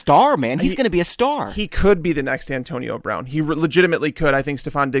he's a star, man. He's going to be a star. He could be the next Antonio Brown. He legitimately could. I think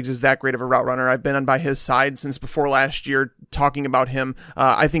Stephon Diggs is that great of a route runner. I've been on by his side since before last year, talking about him.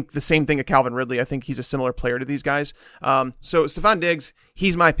 I think the same thing of Calvin Ridley. I think he's a similar player to these guys. So Stephon Diggs,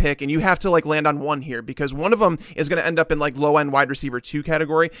 he's my pick, and you have to land on one here because one of them is going to end up in low end wide receiver 2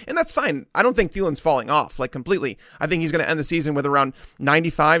 category, and that's fine. I don't think Thielen's falling off completely. I think he's going to end the season with around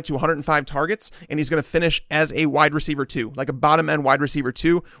 95 to 105 targets, and he's going to finish as a wide receiver 2, like a bottom end wide receiver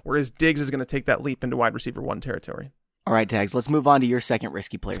 2, whereas Diggs is going to take that leap into wide receiver 1 territory. All right, Tags, let's move on to your second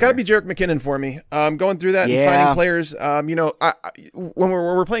risky player. It's got to be Jerick McKinnon for me. Going through that and finding players, when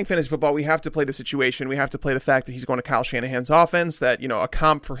we're playing fantasy football, we have to play the situation. We have to play the fact that he's going to Kyle Shanahan's offense, that, a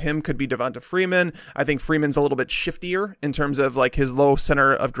comp for him could be Devonta Freeman. I think Freeman's a little bit shiftier in terms of his low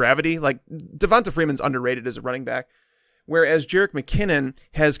center of gravity. Devonta Freeman's underrated as a running back. whereas Jerick McKinnon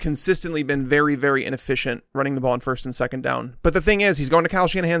has consistently been very, very inefficient running the ball in first and second down. But the thing is, he's going to Kyle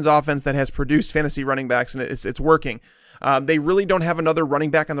Shanahan's offense that has produced fantasy running backs, and it's working. They really don't have another running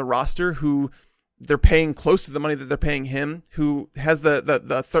back on the roster who they're paying close to the money that they're paying him, who has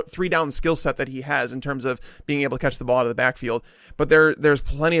the three down skill set that he has in terms of being able to catch the ball out of the backfield. But there's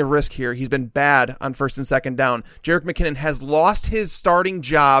plenty of risk here. He's been bad on first and second down. Jerick McKinnon has lost his starting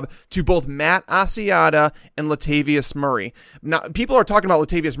job to both Matt Asiata and Latavius Murray. Now, people are talking about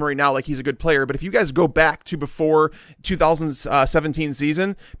Latavius Murray now like he's a good player, but if you guys go back to before 2017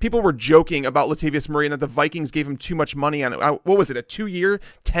 season, people were joking about Latavius Murray and that the Vikings gave him too much money on it. What was it, a 2-year,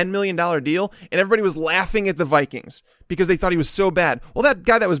 $10 million deal? And everybody was laughing at the Vikings because they thought he was so bad. Well, that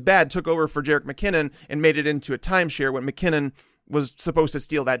guy that was bad took over for Jerick McKinnon and made it into a timeshare when McKinnon was supposed to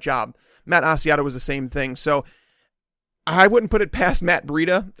steal that job. Matt Asiata was the same thing. So I wouldn't put it past Matt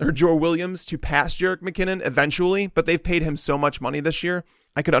Breida or Joe Williams to pass Jerick McKinnon eventually, but they've paid him so much money this year.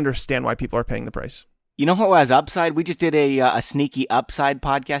 I could understand why people are paying the price. You know who has upside? We just did a sneaky upside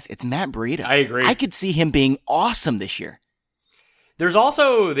podcast. It's Matt Breida. I agree. I could see him being awesome this year. There's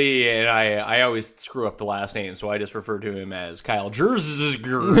also and I always screw up the last name, so I just refer to him as Kyle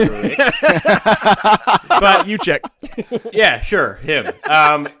Jerzgerich. But you check. Yeah, sure, him.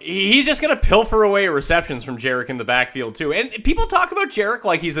 He's just going to pilfer away receptions from Jerick in the backfield, too. And people talk about Jerick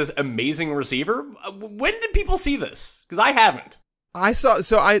like he's this amazing receiver. When did people see this? Because I haven't.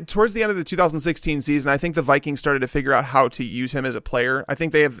 Towards the end of the 2016 season, I think the Vikings started to figure out how to use him as a player. I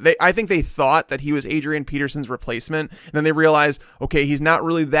think they thought that he was Adrian Peterson's replacement, and then they realized, okay, he's not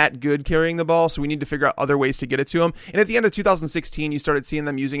really that good carrying the ball, so we need to figure out other ways to get it to him. And at the end of 2016, you started seeing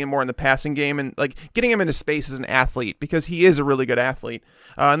them using him more in the passing game and like getting him into space as an athlete because he is a really good athlete.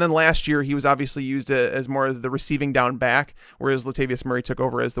 And then last year, he was obviously used as more of the receiving down back, whereas Latavius Murray took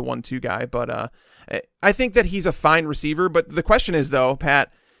over as the 1-2 guy. But I think that he's a fine receiver, but the question is, though,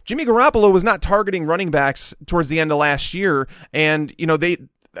 Pat, Jimmy Garoppolo was not targeting running backs towards the end of last year, and they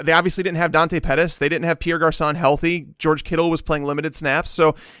obviously didn't have Dante Pettis. They didn't have Pierre Garçon healthy. George Kittle was playing limited snaps.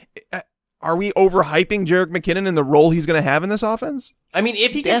 So are we overhyping Jerick McKinnon and the role he's going to have in this offense? I mean,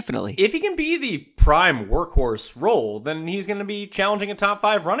 if he can be the prime workhorse role, then he's going to be challenging a top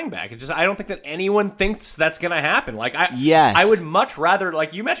 5 running back. I don't think that anyone thinks that's going to happen. I would much rather,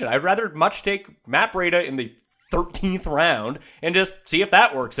 like you mentioned, I'd rather much take Matt Breida in the 13th round and just see if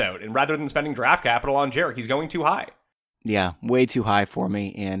that works out. And rather than spending draft capital on Jerick, he's going too high. Yeah, way too high for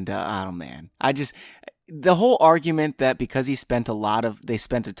me. And oh man, the whole argument that because they spent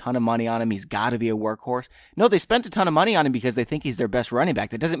a ton of money on him, he's got to be a workhorse. No, they spent a ton of money on him because they think he's their best running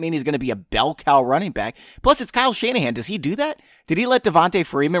back. That doesn't mean he's going to be a bell cow running back. Plus, it's Kyle Shanahan. Does he do that? Did he let Devontae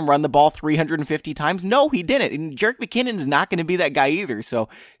Freeman run the ball 350 times? No, he didn't. And Jerick McKinnon is not going to be that guy either. So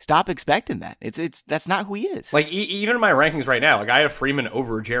stop expecting that. That's not who he is. Like even in my rankings right now, I have Freeman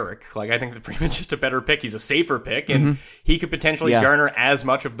over Jerick. I think that Freeman's just a better pick. He's a safer pick, and he could potentially garner as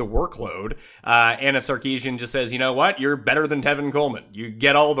much of the workload. And if Sarkisian just says, you know what, you're better than Tevin Coleman, you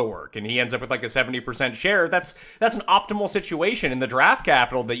get all the work, and he ends up with a 70% share, that's an optimal situation. And the draft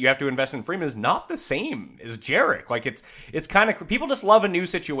capital that you have to invest in Freeman is not the same as Jerick. It's kind of, people just love a new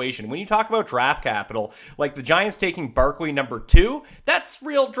situation. When you talk about draft capital, like the Giants taking Barkley number 2, that's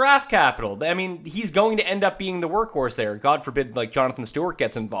real draft capital. I mean, he's going to end up being the workhorse there. God forbid Jonathan Stewart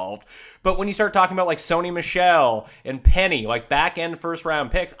gets involved. But when you start talking about Sony Michel and Penny, back end first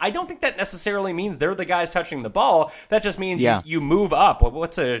round picks, I don't think that necessarily means they're the guys touching the ball. That just means you move up.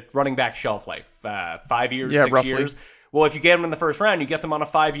 What's a running back shelf life? 5 years, 6 roughly. years? Well, if you get them in the first round, you get them on a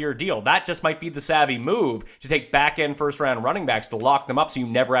 5-year deal. That just might be the savvy move to take back end first round running backs to lock them up so you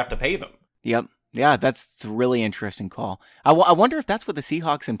never have to pay them. Yep. Yeah, that's a really interesting call. I wonder if that's what the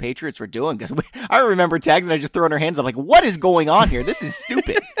Seahawks and Patriots were doing, because I remember Tags and I just throwing our hands up what is going on here? This is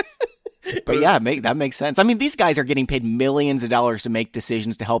stupid. But yeah, that makes sense. I mean, these guys are getting paid millions of dollars to make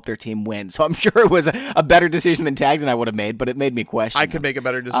decisions to help their team win. So I'm sure it was a better decision than Tags and I would have made, but it made me question. I could make a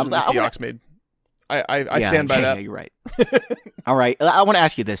better decision than the Seahawks made. I stand by that. Yeah, you're right. All right. I want to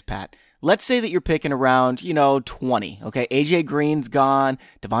ask you this, Pat. Let's say that you're picking around, 20. Okay, AJ Green's gone.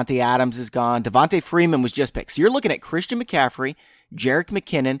 Devontae Adams is gone. Devontae Freeman was just picked. So you're looking at Christian McCaffrey, Jerick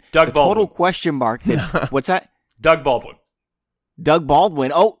McKinnon, Doug Baldwin. Total question mark. What's that? Doug Baldwin. Doug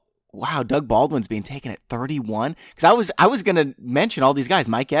Baldwin. Oh, wow, Doug Baldwin's being taken at 31. Because I was going to mention all these guys: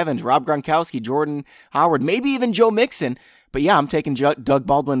 Mike Evans, Rob Gronkowski, Jordan Howard, maybe even Joe Mixon. But yeah, I'm taking Doug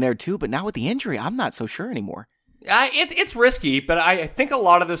Baldwin there too. But now with the injury, I'm not so sure anymore. It's risky, but I think a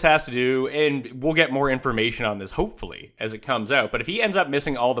lot of this has to do, and we'll get more information on this hopefully as it comes out, but if he ends up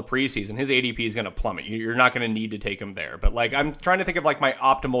missing all the preseason, his ADP is going to plummet. You're not going to need to take him there. But I'm trying to think of my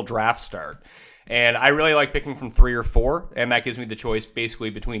optimal draft start. And I really like picking from 3 or 4, and that gives me the choice basically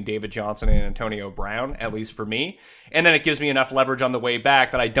between David Johnson and Antonio Brown, at least for me. And then it gives me enough leverage on the way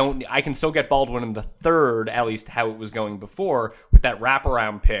back that I can still get Baldwin in the 3rd, at least how it was going before, with that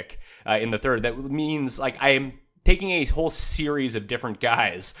wraparound pick in the 3rd. That means like I am taking a whole series of different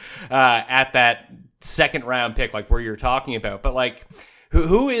guys at that 2nd round pick, like where you're talking about. But like,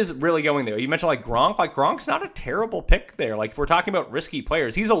 who is really going there? You mentioned like Gronk. Like Gronk's not a terrible pick there. Like if we're talking about risky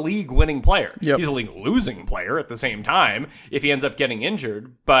players, he's a league-winning player. Yep. He's a league-losing player at the same time if he ends up getting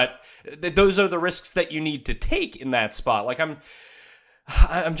injured. But those are the risks that you need to take in that spot. Like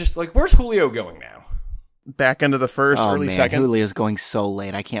I'm just like, where's Julio going now? Back end of the 1st, early 2nd. Julio's going so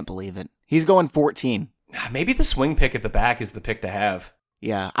late. I can't believe it. He's going 14. Maybe the swing pick at the back is the pick to have.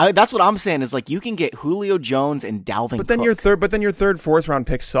 Yeah, that's what I'm saying is like you can get Julio Jones and Dalvin But then Cook. your 3rd, 4th round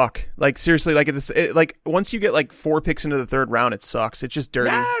picks suck. Like seriously, like like once you get like 4 picks into the 3rd round, it sucks. It's just dirty.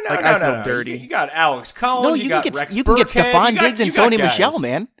 I feel dirty. You got Alex Collins. No, you can get Stephon Diggs and Sony Michel,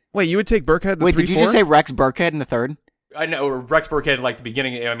 man. Wait, you would take Burkhead the 3-4? Wait, did you just say Rex Burkhead in the 3rd? I know Rex Burkhead like the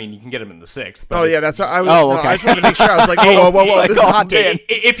beginning. I mean, you can get him in the 6th. But oh yeah, that's what I was. Oh, okay. No, I just wanted to make sure. I was like, whoa, Like, this is a hot take.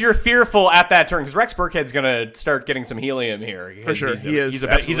 If you're fearful at that turn, because Rex Burkhead's going to start getting some helium here. For sure, he is.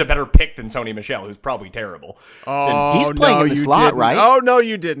 He's a better pick than Sony Michel, who's probably terrible. Oh, he's playing in the slot, didn't. right? Oh no,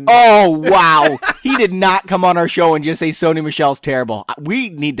 you didn't. Oh wow, he did not come on our show and just say Sony Michel's terrible. We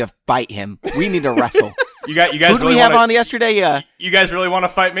need to fight him. We need to wrestle. You guys. Who did really we have on yesterday? You guys really want to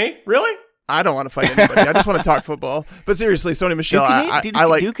fight me? Really? I don't want to fight anybody. I just want to talk football. But seriously, Sony Michel, I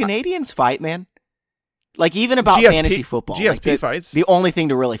like. Do Canadians fight, man? Like even about GSP, fantasy football, GSP like fights. The only thing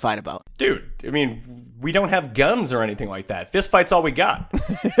to really fight about, dude. I mean, we don't have guns or anything like that. Fist fight's all we got.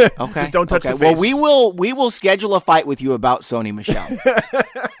 Okay, just don't touch the Well, face. we will schedule a fight with you about Sony Michel.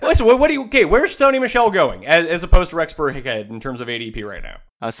 Listen, what do you? Okay, where's Sony Michel going as opposed to Rex Burkhead in terms of ADP right now?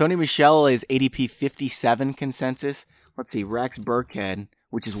 Sony Michel is ADP 57 consensus. Let's see, Rex Burkhead,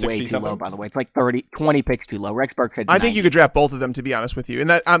 which is way too low, by the way. It's like 20 picks too low. Rex Burkhead. I think you could draft both of them, to be honest with you. And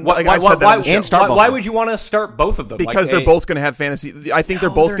that I've said that on the show. Why would you want to start both of them? Because they're both going to have fantasy. I think they're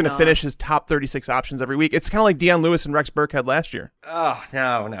both going to finish as top 36 options every week. It's kind of like Deion Lewis and Rex Burkhead last year. Oh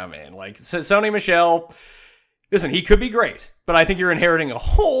no, man! Like Sony Michel. Listen, he could be great, but I think you're inheriting a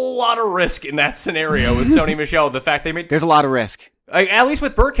whole lot of risk in that scenario with Sony Michel. The fact there's a lot of risk. At least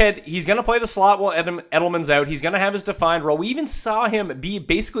with Burkhead, he's going to play the slot while Edelman's out. He's going to have his defined role. We even saw him be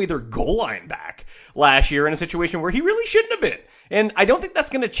basically their goal line back last year in a situation where he really shouldn't have been. And I don't think that's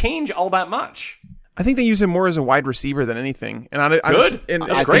going to change all that much. I think they use him more as a wide receiver than anything. And Good.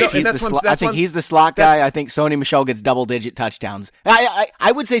 That's great. I think he's the slot guy. I think Sony Michel gets double-digit touchdowns.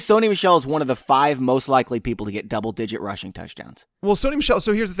 I would say Sony Michel is one of the 5 most likely people to get double-digit rushing touchdowns. Well, Sony Michel,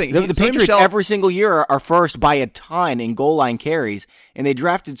 so here's the thing. The Patriots every single year are first by a ton in goal line carries, and they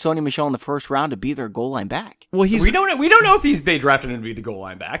drafted Sony Michel in the 1st round to be their goal line back. Well, we don't know if they drafted him to be the goal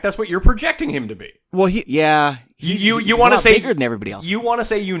line back. That's what you're projecting him to be. Well, you want to say bigger than everybody else. You want to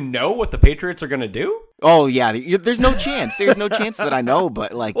say you know what the Patriots are going to do? Oh yeah, there's no chance. There's no chance that I know,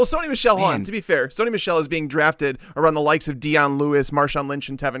 but like. Well, Sony Michel, to be fair, Sony Michel is being drafted around the likes of Deion Lewis, Marshawn Lynch,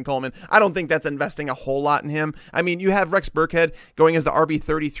 and Tevin Coleman. I don't think that's investing a whole lot in him. I mean, you have Rex Burkhead going as the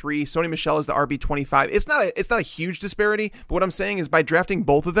RB33, Sony Michel is the RB25. It's not a huge disparity, but what I'm saying is by drafting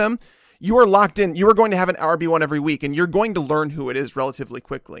both of them, you are locked in. You are going to have an RB1 every week, and you're going to learn who it is relatively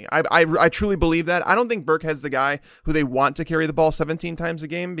quickly. I truly believe that. I don't think Burkhead's the guy who they want to carry the ball 17 times a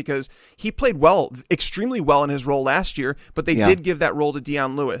game because he played extremely well in his role last year, but they did give that role to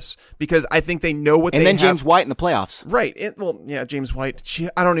Deion Lewis because I think they know what they have. And then James White in the playoffs. Right. James White.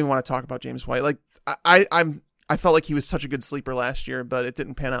 I don't even want to talk about James White. Like I felt like he was such a good sleeper last year, but it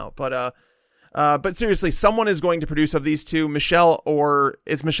didn't pan out. But seriously, someone is going to produce of these two, Michel or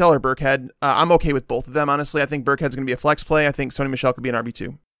Burkhead. I'm okay with both of them, honestly. I think Burkhead's going to be a flex play. I think Sony Michel could be an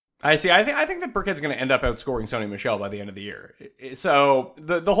RB2. I see. I think that Burkhead's going to end up outscoring Sony Michel by the end of the year. So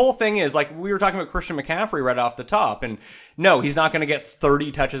the whole thing is, like, we were talking about Christian McCaffrey right off the top, and no, he's not going to get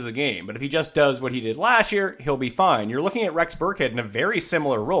 30 touches a game, but if he just does what he did last year, he'll be fine. You're looking at Rex Burkhead in a very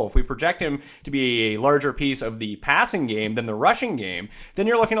similar role. If we project him to be a larger piece of the passing game than the rushing game, then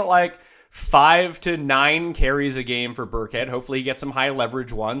you're looking at, like, 5 to 9 carries a game for Burkhead. Hopefully he gets some high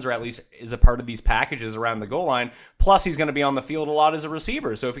leverage ones, or at least is a part of these packages around the goal line. Plus he's going to be on the field a lot as a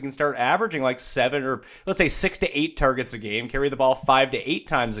receiver. So if he can start averaging like 7 or let's say 6 to 8 targets a game, carry the ball 5 to 8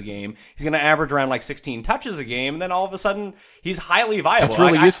 times a game, he's going to average around like 16 touches a game. And then all of a sudden he's highly viable. That's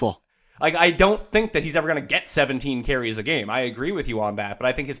really useful. Like, I don't think that he's ever going to get 17 carries a game. I agree with you on that, but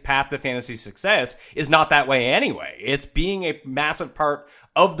I think his path to fantasy success is not that way anyway. It's being a massive part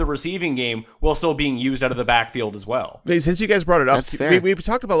of the receiving game while still being used out of the backfield as well. Since you guys brought it up, we've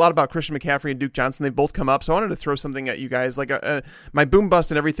talked about a lot about Christian McCaffrey and Duke Johnson. They've both come up, so I wanted to throw something at you guys. Like my boom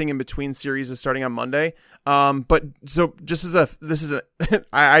bust and everything in between series is starting on Monday. But so just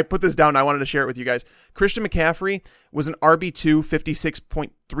I put this down. I wanted to share it with you guys. Christian McCaffrey was an RB2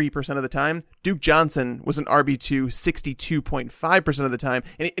 56.3% of the time. Duke Johnson was an RB2 62.5% of the time.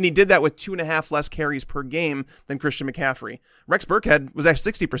 And he did that with 2.5 less carries per game than Christian McCaffrey. Rex Burkhead was at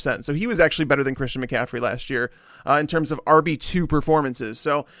 60%. So he was actually better than Christian McCaffrey last year in terms of RB2 performances.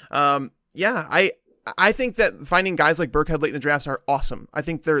 So, I think that finding guys like Burkhead late in the drafts are awesome. I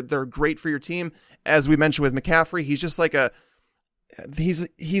think they're great for your team. As we mentioned with McCaffrey, he's just like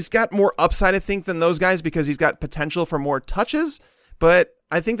he's got more upside, I think, than those guys because he's got potential for more touches. But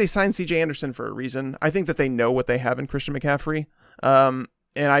I think they signed CJ Anderson for a reason. I think that they know what they have in Christian McCaffrey.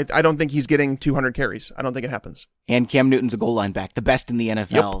 And I don't think he's getting 200 carries. I don't think it happens. And Cam Newton's a goal line back, the best in the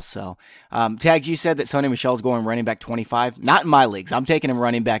NFL. Yep. So, Tags, you said that Sony Michel's going running back 25. Not in my leagues. I'm taking him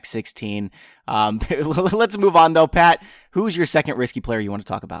running back 16. Let's move on, though. Pat, who's your second risky player you want to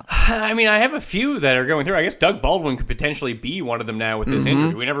talk about? I mean, I have a few that are going through. I guess Doug Baldwin could potentially be one of them now with this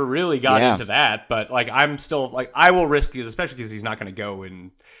injury. We never really got into that, but like I'm still like I will risk, especially because he's not going to go.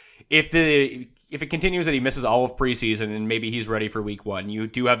 And if it continues that he misses all of preseason and maybe he's ready for week 1, you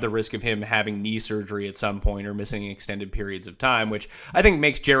do have the risk of him having knee surgery at some point or missing extended periods of time, which I think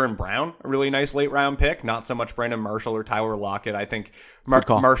makes Jaron Brown a really nice late round pick. Not so much Brandon Marshall or Tyler Lockett. I think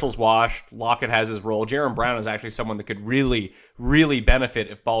Marshall's washed. Lockett has his role. Jaron Brown is actually someone that could really, really benefit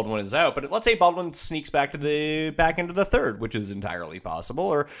if Baldwin is out. But let's say Baldwin sneaks back into the third, which is entirely possible,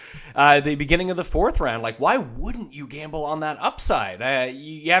 or the beginning of the 4th round. Like, why wouldn't you gamble on that upside?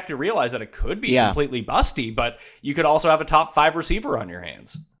 You have to realize that it could be completely busty, but you could also have a top 5 receiver on your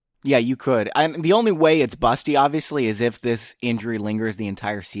hands. Yeah, you could. And the only way it's busty, obviously, is if this injury lingers the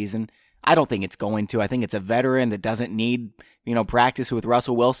entire season. I don't think it's going to. I think it's a veteran that doesn't need, practice with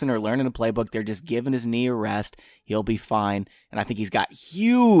Russell Wilson or learning the playbook. They're just giving his knee a rest. He'll be fine. And I think he's got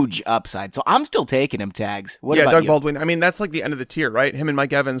huge upside. So I'm still taking him, Tags. What about Doug you? Baldwin. I mean, that's like the end of the tier, right? Him and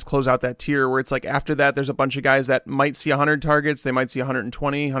Mike Evans close out that tier where it's like after that, there's a bunch of guys that might see 100 targets. They might see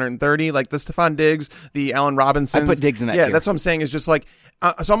 120, 130, like the Stephon Diggs, the Allen Robinson. I put Diggs in that tier. Yeah, that's what I'm saying is just like,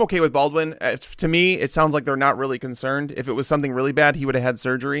 so I'm okay with Baldwin. To me, it sounds like they're not really concerned. If it was something really bad, he would have had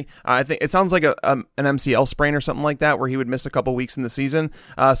surgery. I think it sounds like an MCL sprain or something like that, where he would miss a couple weeks in the season.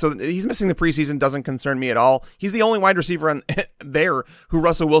 So he's missing the preseason doesn't concern me at all. He's the only wide receiver there who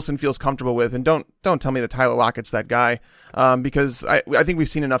Russell Wilson feels comfortable with. And don't tell me that Tyler Lockett's that guy, because I think we've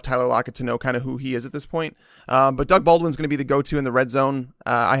seen enough Tyler Lockett to know kind of who he is at this point. But Doug Baldwin's going to be the go-to in the red zone.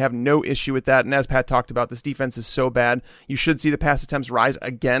 I have no issue with that. And as Pat talked about, this defense is so bad. You should see the pass attempts rise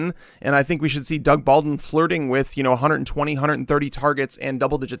again. And I think we should see Doug Baldwin flirting with, 120, 130 targets and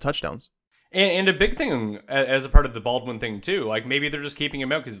double-digit touchdowns. And a big thing as a part of the Baldwin thing, too, like maybe they're just keeping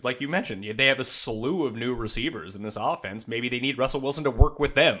him out because, like you mentioned, they have a slew of new receivers in this offense. Maybe they need Russell Wilson to work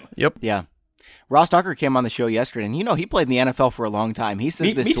with them. Yep. Yeah. Ross Tucker came on the show yesterday, and he played in the NFL for a long time. He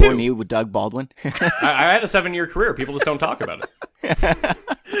says this sore knee with Doug Baldwin. I had a 7-year career. People just don't talk about it.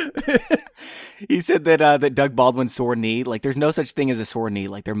 He said that Doug Baldwin's sore knee, like there's no such thing as a sore knee.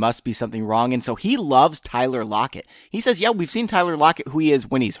 Like there must be something wrong. And so he loves Tyler Lockett. He says, yeah, we've seen Tyler Lockett who he is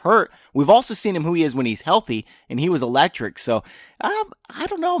when he's hurt. We've also seen him who he is when he's healthy, and he was electric. So I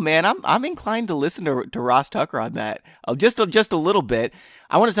don't know, man. I'm inclined to listen to Ross Tucker on that. Just a little bit.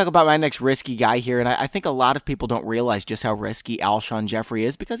 I want to talk about my next risky guy here, and I think a lot of people don't realize just how risky Alshon Jeffrey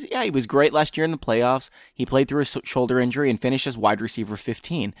is because, yeah, he was great last year in the playoffs. He played through a shoulder injury and finished as wide receiver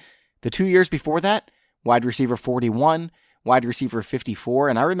 15. The 2 years before that, wide receiver 41, wide receiver 54.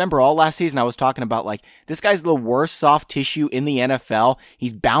 And I remember all last season I was talking about, like, this guy's the worst soft tissue in the NFL.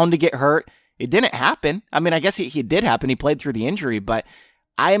 He's bound to get hurt. It didn't happen. I mean, I guess it did happen. He played through the injury, but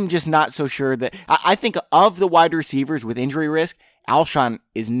I am just not so sure that I think of the wide receivers with injury risk, Alshon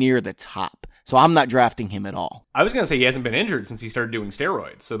is near the top. So I'm not drafting him at all. I was going to say he hasn't been injured since he started doing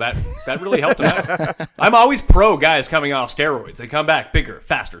steroids, so that really helped him out. I'm always pro guys coming off steroids. They come back bigger,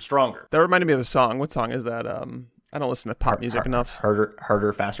 faster, stronger. That reminded me of a song. What song is that? I don't listen to pop music enough.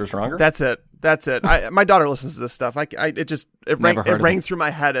 Harder, faster, stronger? That's it. My daughter listens to this stuff. It rang through my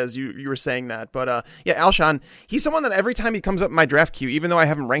head as you were saying that. But yeah, Alshon, he's someone that every time he comes up in my draft queue, even though I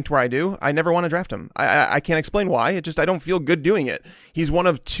haven't ranked where I do, I never want to draft him. I can't explain why. I don't feel good doing it. He's one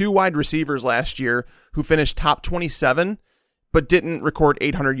of 2 wide receivers last year who finished top 27, but didn't record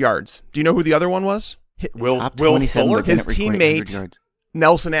 800 yards. Do you know who the other one was? Will Fuller? His teammate,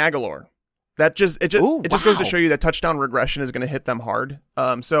 Nelson Aguilar. That just goes to wow. show you that touchdown regression is going to hit them hard.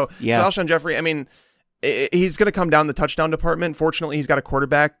 So Alshon Jeffrey, I mean, he's going to come down the touchdown department. Fortunately, he's got a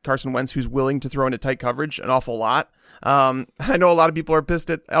quarterback, Carson Wentz, who's willing to throw into tight coverage an awful lot. I know a lot of people are pissed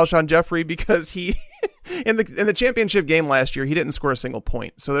at Alshon Jeffrey because he in the championship game last year, he didn't score a single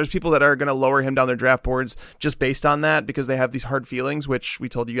point. So there's people that are going to lower him down their draft boards just based on that because they have these hard feelings, which we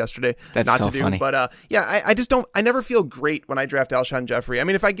told you yesterday not to do. Funny. But I just don't. I never feel great when I draft Alshon Jeffrey. I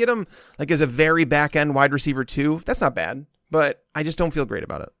mean, if I get him like as a very back end wide receiver 2, that's not bad. But I just don't feel great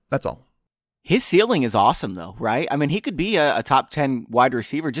about it. That's all. His ceiling is awesome, though, right? I mean, he could be a top 10 wide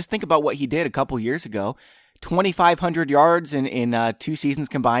receiver. Just think about what he did a couple years ago. 2,500 yards in 2 seasons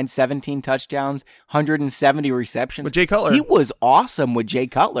combined, 17 touchdowns, 170 receptions. With Jay Cutler. He was awesome with Jay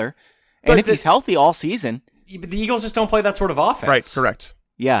Cutler. And if he's healthy all season. But the Eagles just don't play that sort of offense. Right, correct.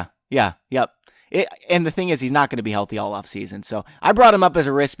 Yeah, yep. And the thing is, he's not going to be healthy all offseason. So I brought him up as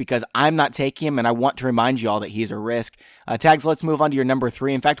a risk because I'm not taking him, and I want to remind you all that he's a risk. Tags, let's move on to your number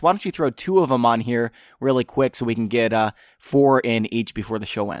 3. In fact, why don't you throw 2 of them on here really quick so we can get 4 in each before the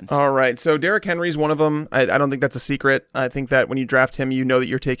show ends. All right, so Derrick Henry's one of them. I don't think that's a secret. I think that when you draft him, you know that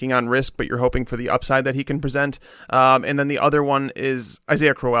you're taking on risk, but you're hoping for the upside that he can present. And then the other one is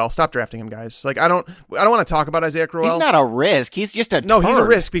Isaiah Crowell. Stop drafting him, guys. Like I don't want to talk about Isaiah Crowell. He's not a risk. He's just a No, turd. he's a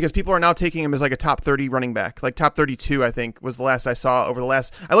risk because people are now taking him as like a top 30 running back. Like top 32, I think, was the last I saw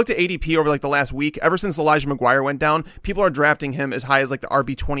I looked at ADP over like the last week. Ever since Elijah McGuire went down, people are drafting him as high as like the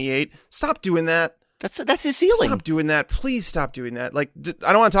RB28. Stop doing that. That's his ceiling. Stop doing that. Please stop doing that. Like,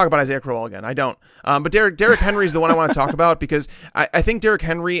 I don't want to talk about Isaiah Crowell again. I don't. But Derrick Henry is the one I want to talk about because I think Derrick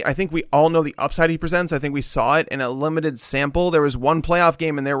Henry, I think we all know the upside he presents. I think we saw it in a limited sample. There was one playoff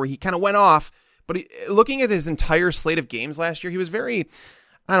game in there where he kind of went off. But looking at his entire slate of games last year, he was very,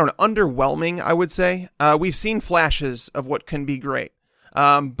 underwhelming, I would say. We've seen flashes of what can be great.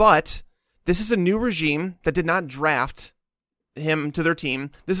 But this is a new regime that did not draft him to their team.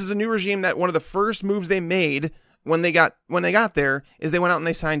 This is a new regime that one of the first moves they made when they got there is they went out and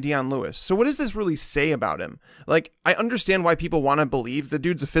they signed Dion Lewis. So what does this really say about him? Like, I understand why people want to believe the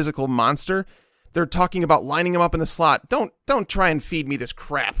dude's a physical monster. They're talking about lining him up in the slot. Don't try and feed me this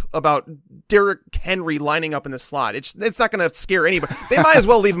crap about Derrick Henry lining up in the slot. It's not going to scare anybody. They might as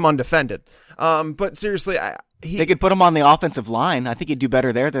well leave him undefended. But seriously, they could put him on the offensive line. I think he'd do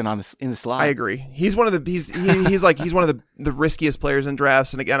better there than in the slot. I agree. He's one of the he's one of the riskiest players in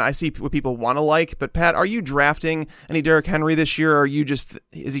drafts. And again, I see what people want to like. But Pat, are you drafting any Derrick Henry this year, or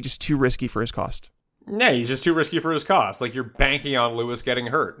is he just too risky for his cost? Yeah, he's just too risky for his cost. Like, you're banking on Lewis getting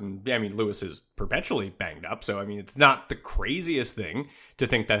hurt. And, I mean, Lewis is perpetually banged up. So, I mean, it's not the craziest thing to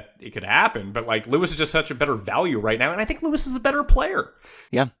think that it could happen. But, like, Lewis is just such a better value right now. And I think Lewis is a better player.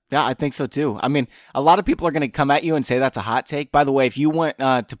 Yeah, I think so, too. I mean, a lot of people are going to come at you and say that's a hot take. By the way, if you want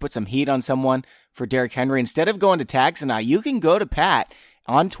to put some heat on someone for Derrick Henry, instead of going to Tags and I, you can go to Pat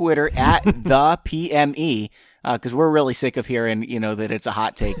on Twitter at the PME. Because we're really sick of hearing, that it's a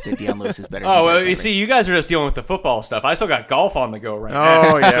hot take that Dion Lewis is better. Oh, well, you see, you guys are just dealing with the football stuff. I still got golf on the go right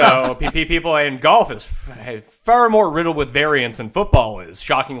now. Oh, yeah. So people in golf is far more riddled with variance than football is,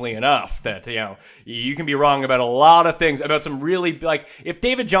 shockingly enough. That, you can be wrong about a lot of things, about some really, like, if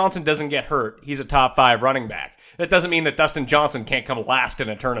David Johnson doesn't get hurt, he's a top 5 running back. That doesn't mean that Dustin Johnson can't come last in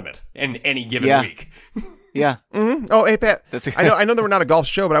a tournament in any given week. Yeah. Mm-hmm. Oh, hey Pat. I know that we're not a golf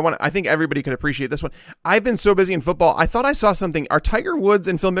show, but I think everybody could appreciate this one. I've been so busy in football. I thought I saw something. Are Tiger Woods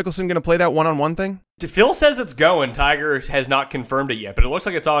and Phil Mickelson going to play that one-on-one thing? Phil says it's going. Tiger has not confirmed it yet, but it looks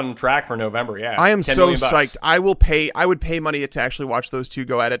like it's on track for November. Yeah, I am so psyched. I would pay money to actually watch those two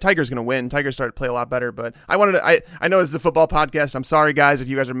go at it. Tiger's going to win. Tiger started to play a lot better, but I know this is a football podcast. I'm sorry, guys, if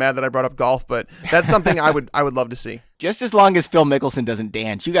you guys are mad that I brought up golf, but that's something I would love to see. Just as long as Phil Mickelson doesn't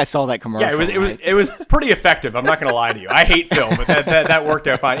dance. You guys saw that commercial. Yeah, it was pretty effective. I'm not going to lie to you. I hate Phil, but that worked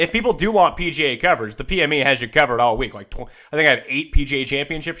out fine. If people do want PGA coverage, the PME has you covered all week. Like I think I have 8 PGA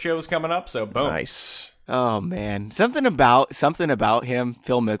Championship shows coming up. So boom. Nice. Oh man, something about him,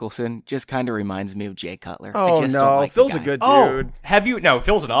 Phil Mickelson, just kind of reminds me of Jay Cutler. Oh no, Phil's a good dude.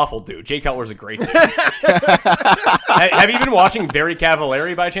 Phil's an awful dude. Jay Cutler's a great dude. Have you been watching Very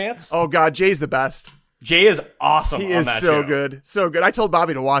Cavallari by chance? Oh god, Jay's the best. Jay is awesome. He is so good. So good. I told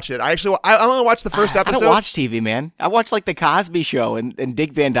Bobby to watch it. I only watched the first episode. I don't watch TV, man. I watch like the Cosby Show and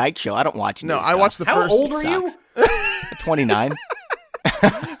Dick Van Dyke Show. I don't watch No, I watched the first. How old are you? 29.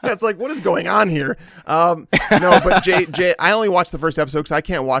 That's like, what is going on here? No, but Jay, I only watched the first episode because I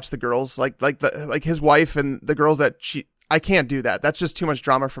can't watch the girls like his wife and the girls I can't do that. That's just too much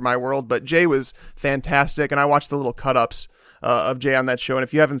drama for my world. But Jay was fantastic, and I watched the little cut-ups of Jay on that show. And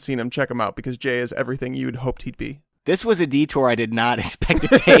if you haven't seen him, check him out because Jay is everything you'd hoped he'd be. This was a detour I did not expect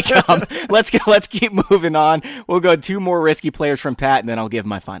to take. Let's keep moving on. We'll go 2 more risky players from Pat, and then I'll give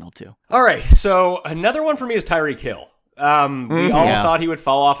my final 2. All right, so another one for me is Tyreek Hill. We all thought he would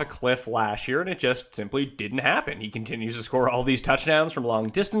fall off a cliff last year, and it just simply didn't happen. He continues to score all these touchdowns from long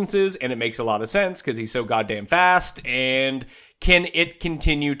distances, and it makes a lot of sense because he's so goddamn fast. And can it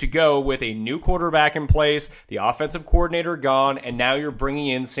continue to go with a new quarterback in place, the offensive coordinator gone, and now you're bringing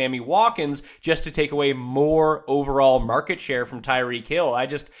in Sammy Watkins just to take away more overall market share from Tyreek Hill?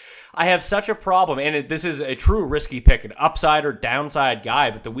 I have such a problem, and this is a true risky pick, an upside or downside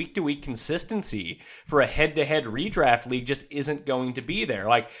guy, but the week-to-week consistency for a head-to-head redraft league just isn't going to be there.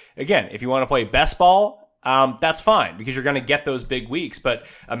 Like, again, if you want to play best ball, that's fine because you're going to get those big weeks. But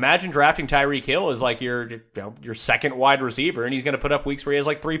imagine drafting Tyreek Hill as like your second wide receiver, and he's going to put up weeks where he has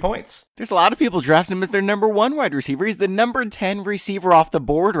like 3 points. There's a lot of people drafting him as their number 1 wide receiver. He's the number 10 receiver off the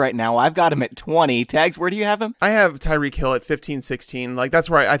board right now. I've got him at 20. Tags, where do you have him? I have Tyreek Hill at 15, 16. Like, that's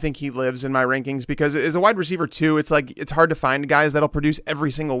where I think he lives in my rankings because as a wide receiver too, it's like it's hard to find guys that'll produce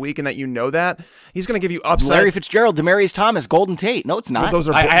every single week and that that. He's going to give you upside. Larry Fitzgerald, Demarius Thomas, Golden Tate. No, it's not. Well,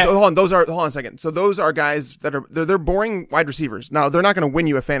 hold on a second. So those are guys that are they're boring wide receivers. Now, they're not going to win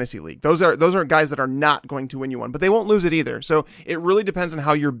you a fantasy league. Those are guys that are not going to win you one, but they won't lose it either. So it really depends on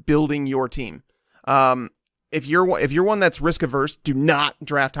how you're building your team. If you're one that's risk averse, do not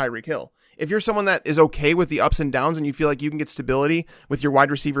draft Tyreek Hill. If you're someone that is okay with the ups and downs and you feel like you can get stability with your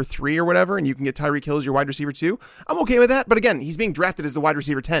wide receiver 3 or whatever, and you can get Tyreek Hill as your wide receiver 2, I'm okay with that. But again, he's being drafted as the wide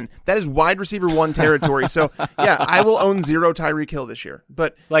receiver 10. That is wide receiver 1 territory. So yeah, I will own 0 Tyreek Hill this year.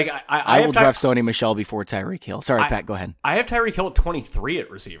 But like I will draft Sony Michel before Tyreek Hill. Sorry, Pat, go ahead. I have Tyreek Hill at 23 at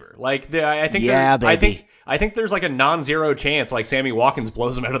receiver. Like I think there's like a non-zero chance like Sammy Watkins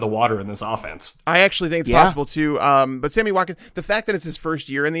blows him out of the water in this offense. I actually think it's possible too. But Sammy Watkins, the fact that it's his first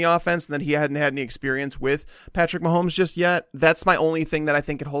year in the offense and that he hadn't had any experience with Patrick Mahomes just yet, that's my only thing that I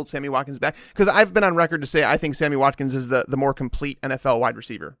think could hold Sammy Watkins back. Because I've been on record to say I think Sammy Watkins is the more complete NFL wide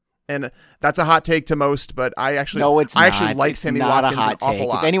receiver. And that's a hot take to most, but I actually like Sammy Watkins an awful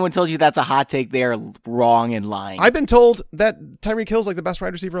lot. If anyone tells you that's a hot take, they're wrong and lying. I've been told that Tyreek Hill's like the best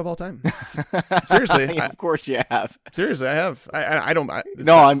wide receiver of all time. Seriously, of course you have. Seriously, I have. I don't.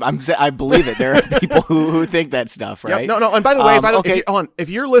 I believe it. There are people who think that stuff, right? Yep, no. And by the way, if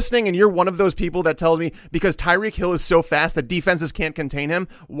you're listening and you're one of those people that tells me because Tyreek Hill is so fast that defenses can't contain him,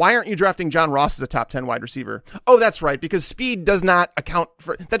 why aren't you drafting John Ross as a top 10 wide receiver? Oh, that's right, because speed does not account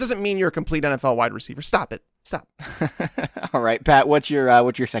for. That doesn't mean you're a complete NFL wide receiver. Stop it. Stop. All right, Pat, what's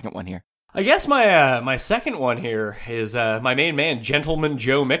your second one here? I guess my second one here is my main man, Gentleman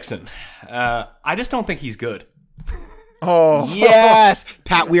Joe Mixon. I just don't think he's good. Oh yes,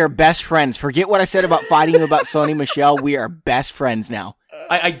 Pat, we are best friends. Forget what I said about fighting you about Sony Michel. We are best friends now.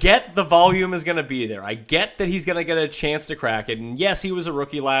 I get the volume is going to be there. I get that he's going to get a chance to crack it. And yes, he was a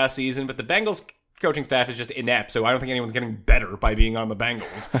rookie last season, but the Bengals coaching staff is just inept, so I don't think anyone's getting better by being on the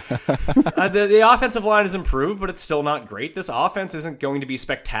Bengals. The offensive line has improved, but it's still not great. This offense isn't going to be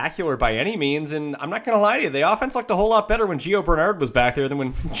spectacular by any means, and I'm not going to lie to you, the offense looked a whole lot better when Gio Bernard was back there than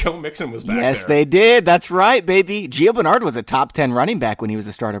when Joe Mixon was back there. Yes, they did. That's right, baby. Gio Bernard was a top 10 running back when he was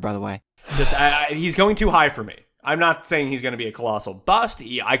a starter, by the way. He's going too high for me. I'm not saying he's going to be a colossal bust.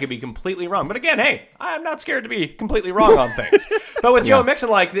 I could be completely wrong. But again, hey, I'm not scared to be completely wrong on things. But with Joe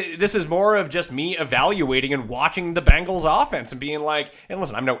Mixon, like, this is more of just me evaluating and watching the Bengals offense and being like, and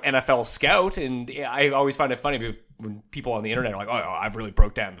listen, I'm no NFL scout, and I always find it funny when people on the internet are like, oh, I've really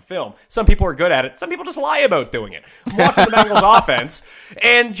broke down the film. Some people are good at it. Some people just lie about doing it. I'm watching the Bengals offense,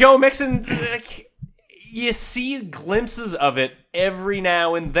 and Joe Mixon, like, you see glimpses of it every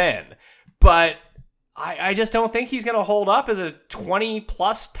now and then. But I just don't think he's going to hold up as a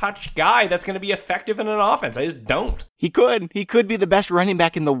 20-plus touch guy that's going to be effective in an offense. I just don't. He could be the best running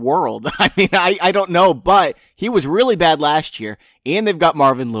back in the world. I mean, I don't know, but he was really bad last year, and they've got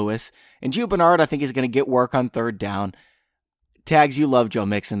Marvin Lewis. And Gio Bernard, I think, is going to get work on third down. Tags, you love Joe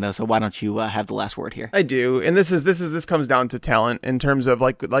Mixon, though, so why don't you have the last word here? I do, and this comes down to talent in terms of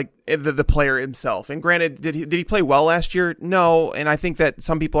like the player himself. And granted, did he play well last year? No, and I think that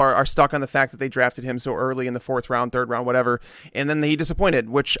some people are stuck on the fact that they drafted him so early in the fourth round, third round, whatever, and then he disappointed,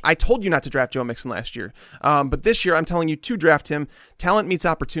 which I told you not to draft Joe Mixon last year. But this year, I'm telling you to draft him. Talent meets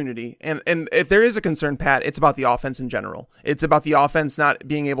opportunity, and if there is a concern, Pat, it's about the offense in general. It's about the offense not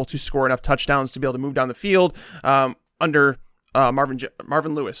being able to score enough touchdowns to be able to move down the field under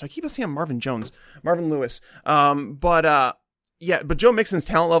Marvin Lewis. I keep saying Marvin Jones. Marvin Lewis. But Yeah, but Joe Mixon's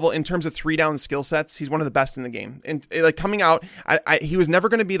talent level in terms of 3-down skill sets, he's one of the best in the game. And like coming out, he was never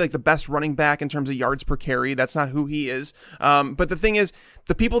going to be like the best running back in terms of yards per carry. That's not who he is. But the thing is,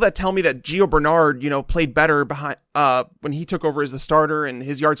 the people that tell me that Gio Bernard, played better behind when he took over as the starter and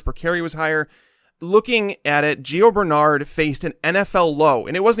his yards per carry was higher. Looking at it, Gio Bernard faced an NFL low,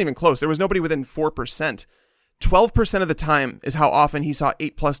 and it wasn't even close. There was nobody within 4%. 12% of the time is how often he saw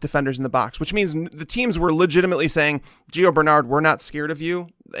 8+ defenders in the box, which means the teams were legitimately saying, Gio Bernard, we're not scared of you.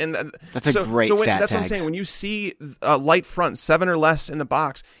 And that's a great stat That's tag. what I'm saying. When you see a light front, 7 or less in the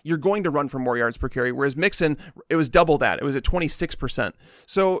box, you're going to run for more yards per carry. Whereas Mixon, it was double that. It was at 26%.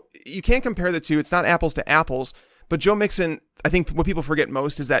 So you can't compare the two. It's not apples to apples. But Joe Mixon, I think what people forget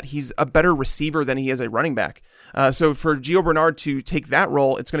most is that he's a better receiver than he is a running back. So for Gio Bernard to take that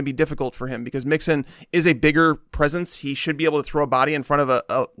role, it's going to be difficult for him because Mixon is a bigger presence. He should be able to throw a body in front of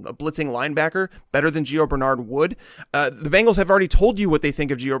a blitzing linebacker better than Gio Bernard would. The Bengals have already told you what they think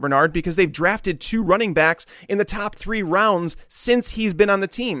of Gio Bernard because they've drafted 2 running backs in the top 3 rounds since he's been on the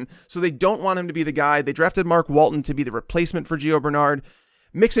team. So they don't want him to be the guy. They drafted Mark Walton to be the replacement for Gio Bernard.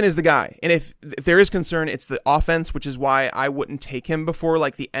 Mixon is the guy. And if there is concern, it's the offense, which is why I wouldn't take him before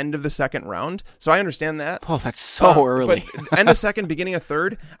like the end of the second round. So I understand that. Oh, that's so early. But end of second, beginning of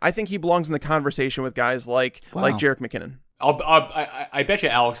third, I think he belongs in the conversation with guys like Jerick McKinnon. I bet you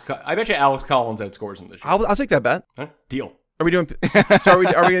Alex Collins outscores him this year. I'll take that bet. Huh? Deal. Are we doing? So are we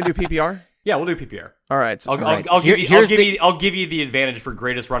going to do PPR? Yeah, we'll do PPR. All right. I'll give you the advantage for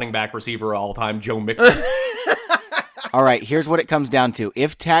greatest running back receiver of all time, Joe Mixon. All right, here's what it comes down to.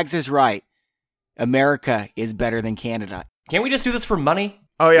 If Tags is right, America is better than Canada. Can't we just do this for money?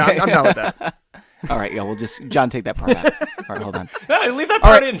 Oh, yeah, I'm down with that. All right, yeah, we'll just, John, take that part out. All right, hold on. No, leave that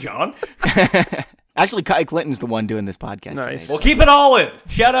part in, John. Actually, Kai Clinton's the one doing this podcast nice. today. Well, keep it all in.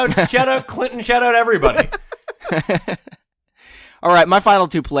 Shout out Clinton, shout out everybody. All right, my final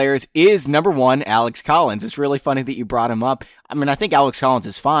 2 players is number 1, Alex Collins. It's really funny that you brought him up. I mean, I think Alex Collins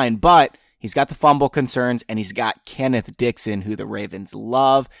is fine, but he's got the fumble concerns, and he's got Kenneth Dixon, who the Ravens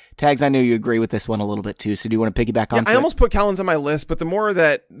love. Tags, I know you agree with this one a little bit too, so do you want to piggyback on I almost put Collins on my list, but the more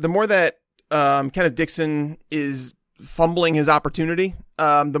that Kenneth Dixon is fumbling his opportunity,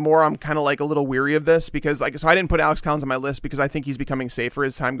 the more I'm kind of like a little weary of this because so I didn't put Alex Collins on my list because I think he's becoming safer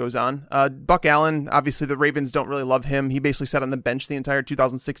as time goes on. Buck Allen, obviously the Ravens don't really love him. He basically sat on the bench the entire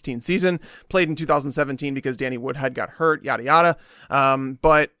 2016 season, played in 2017 because Danny Woodhead got hurt, yada, yada.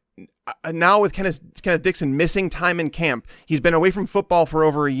 But now with Kenneth Dixon missing time in camp, he's been away from football for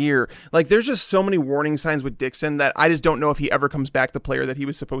over a year. Like there's just so many warning signs with Dixon that I just don't know if he ever comes back the player that he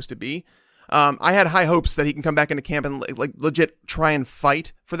was supposed to be. I had high hopes that he can come back into camp and like legit try and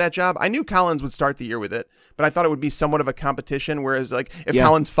fight for that job. I knew Collins would start the year with it, but I thought it would be somewhat of a competition. Whereas like if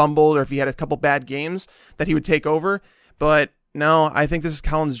Collins fumbled or if he had a couple bad games that he would take over. But no, I think this is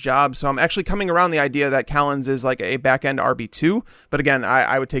Collins' job. So I'm actually coming around the idea that Collins is like a back end RB2. But again,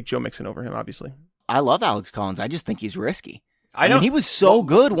 I would take Joe Mixon over him, obviously. I love Alex Collins. I just think he's risky. I mean, he was so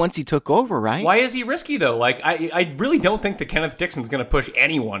good once he took over, right? Why is he risky, though? Like, I really don't think that Kenneth Dixon's going to push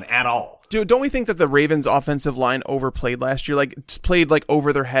anyone at all. Dude, don't we think that the Ravens' offensive line overplayed last year? Like, played like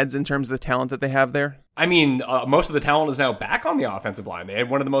over their heads in terms of the talent that they have there? I mean, most of the talent is now back on the offensive line. They had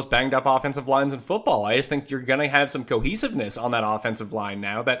one of the most banged up offensive lines in football. I just think you're going to have some cohesiveness on that offensive line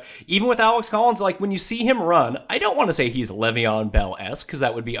now that even with Alex Collins, like when you see him run, I don't want to say he's Le'Veon Bell-esque because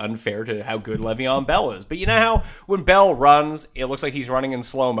that would be unfair to how good Le'Veon Bell is. But you know how when Bell runs, it looks like he's running in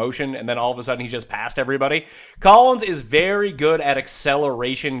slow motion and then all of a sudden he's just past everybody? Collins is very good at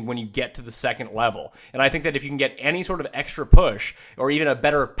acceleration when you get to the second level. And I think that if you can get any sort of extra push or even a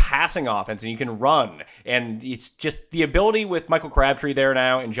better passing offense and you can run, and it's just the ability with Michael Crabtree there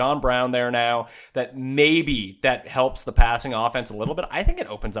now and John Brown there now that maybe that helps the passing offense a little bit. I think it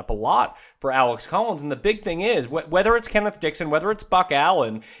opens up a lot for Alex Collins. And the big thing is, whether it's Kenneth Dixon, whether it's Buck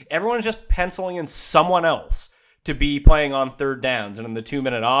Allen, everyone's just penciling in someone else to be playing on third downs and in the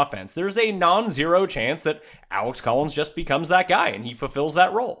 2-minute offense. There's a non-zero chance that Alex Collins just becomes that guy and he fulfills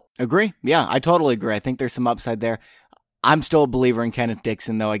that role. Agree. Yeah, I totally agree. I think there's some upside there. I'm still a believer in Kenneth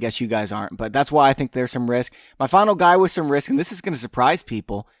Dixon, though. I guess you guys aren't, but that's why I think there's some risk. My final guy with some risk, and this is going to surprise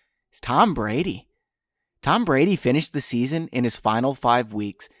people, is Tom Brady. Tom Brady finished the season in his final 5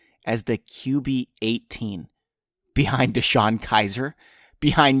 weeks as the QB 18 behind DeShone Kizer,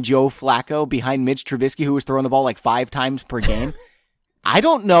 behind Joe Flacco, behind Mitch Trubisky, who was throwing the ball like 5 times per game. I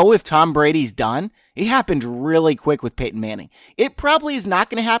don't know if Tom Brady's done. It happened really quick with Peyton Manning. It probably is not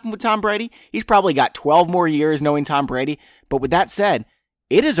going to happen with Tom Brady. He's probably got 12 more years knowing Tom Brady. But with that said,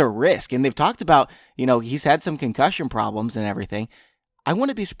 it is a risk. And they've talked about, he's had some concussion problems and everything. I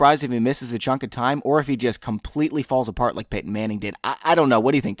wouldn't be surprised if he misses a chunk of time or if he just completely falls apart like Peyton Manning did. I don't know.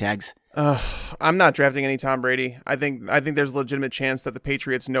 What do you think, Tags? I'm not drafting any Tom Brady. I think there's a legitimate chance that the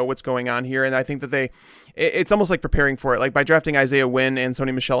Patriots know what's going on here, and I think that it's almost like preparing for it. Like by drafting Isaiah Wynn and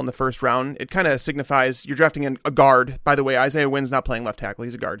Sony Michel in the first round, it kind of signifies you're drafting a guard. By the way, Isaiah Wynn's not playing left tackle;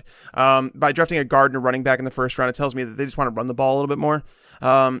 he's a guard. By drafting a guard and a running back in the first round, it tells me that they just want to run the ball a little bit more.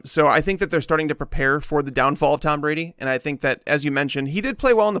 So I think that they're starting to prepare for the downfall of Tom Brady, and I think that, as you mentioned, he did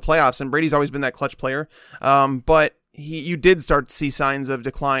play well in the playoffs, and Brady's always been that clutch player. But you did start to see signs of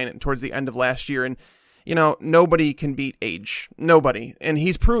decline towards the end of last year, and nobody can beat age. Nobody. And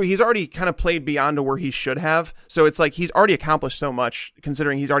he's already kind of played beyond to where he should have. So it's like he's already accomplished so much,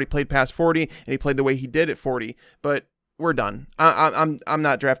 considering he's already played past 40 and he played the way he did at 40. But we're done. I'm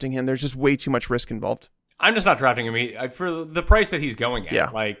not drafting him. There's just way too much risk involved. I'm just not drafting him for the price that he's going at. Yeah.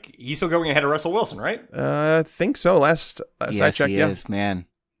 Like, he's still going ahead of Russell Wilson, right? I think so. Last I checked, he is, man.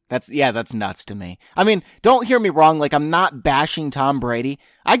 That's nuts to me. I mean, don't hear me wrong. Like, I'm not bashing Tom Brady.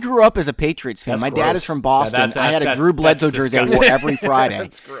 I grew up as a Patriots fan. That's My gross. dad is from Boston. Yeah, I had a Drew Bledsoe jersey I wore every Friday.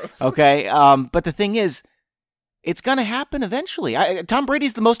 That's gross. Okay, but the thing is, it's going to happen eventually. Tom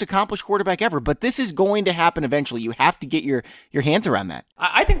Brady's the most accomplished quarterback ever, but this is going to happen eventually. You have to get your hands around that.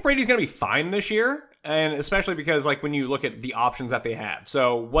 I think Brady's going to be fine this year. And especially because, like, when you look at the options that they have.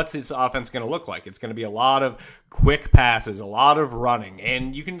 So what's this offense going to look like? It's going to be a lot of quick passes, a lot of running,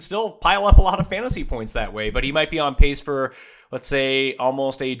 and you can still pile up a lot of fantasy points that way. But he might be on pace for, let's say,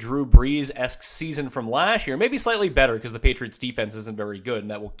 almost a Drew Brees-esque season from last year. Maybe slightly better because the Patriots' defense isn't very good, and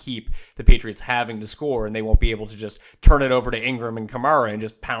that will keep the Patriots having to score, and they won't be able to just turn it over to Ingram and Kamara and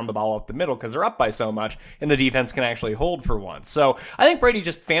just pound the ball up the middle because they're up by so much, and the defense can actually hold for once. So I think Brady,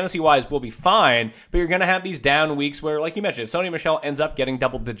 just fantasy-wise, will be fine, but you're going to have these down weeks where, like you mentioned, if Sony Michel ends up getting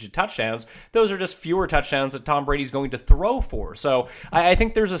double-digit touchdowns, those are just fewer touchdowns that Tom Brady's going to throw for. So I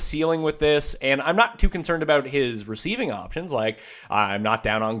think there's a ceiling with this, and I'm not too concerned about his receiving options. Like, I'm not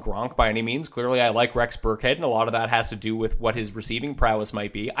down on Gronk by any means. Clearly, I like Rex Burkhead, and a lot of that has to do with what his receiving prowess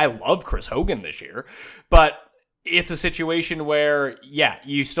might be. I love Chris Hogan this year, but it's a situation where, yeah,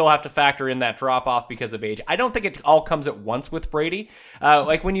 you still have to factor in that drop-off because of age. I don't think it all comes at once with Brady.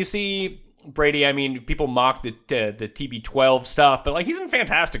 Like, when you see Brady, I mean, people mock the TB12 stuff, but, like, he's in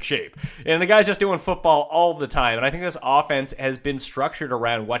fantastic shape. And the guy's just doing football all the time. And I think this offense has been structured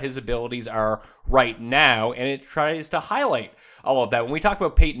around what his abilities are right now, and it tries to highlight all of that. When we talk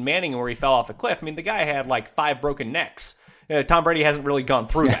about Peyton Manning and where he fell off a cliff, I mean, the guy had, like, 5 broken necks. Tom Brady hasn't really gone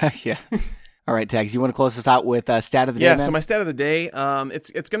through that. Yeah. All right, Tags, you want to close us out with stat of the day, Yeah, man? so my stat of the day,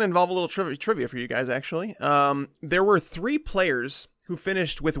 it's going to involve a little trivia for you guys, actually. There were 3 players who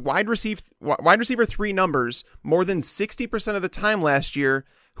finished with wide receiver 3 numbers more than 60% of the time last year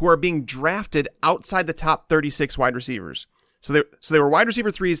who are being drafted outside the top 36 wide receivers. So they were wide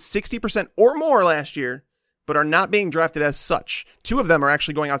receiver 3s 60% or more last year, but are not being drafted as such. 2 of them are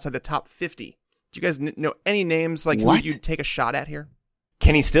actually going outside the top 50. Do you guys know any names like who you'd take a shot at here?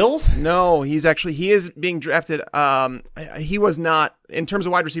 Kenny Stills? No, he is being drafted. He was not, in terms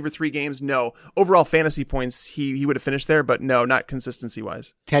of wide receiver 3 games, no. Overall fantasy points, he would have finished there, but no, not consistency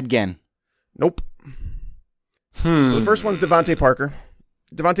wise. Ted Ginn. Nope. So the first one's Devontae Parker.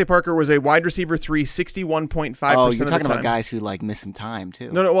 Devontae Parker was a wide receiver 3, 61.5% of the time. Oh, you're talking about guys who, like, miss some time, too.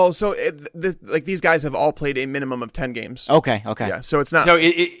 No, well, so, these guys have all played a minimum of 10 games. Okay. Yeah, so it's not. So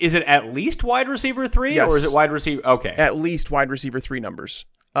is it at least wide receiver 3? Yes. Or is it wide receiver? Okay. At least wide receiver 3 numbers.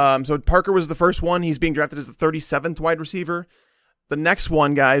 So Parker was the first one. He's being drafted as the 37th wide receiver. The next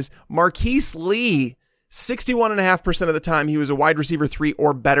one, guys, Marquise Lee, 61.5% of the time he was a wide receiver 3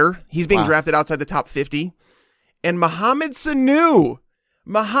 or better. He's being drafted outside the top 50. And Mohamed Sanu,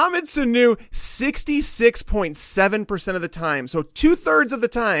 66.7% of the time. So 2/3 of the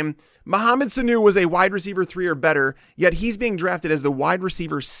time, Mohamed Sanu was a wide receiver 3 or better, yet he's being drafted as the wide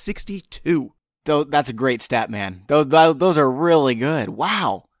receiver 62. That's a great stat, man. Those are really good.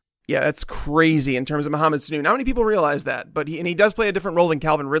 Wow. Yeah, that's crazy in terms of Mohamed Sanu. Not many people realize that, but he does play a different role than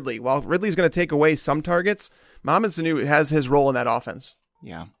Calvin Ridley. While Ridley's going to take away some targets, Mohamed Sanu has his role in that offense.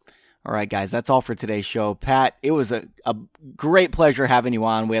 Yeah. All right, guys, that's all for today's show. Pat, it was a great pleasure having you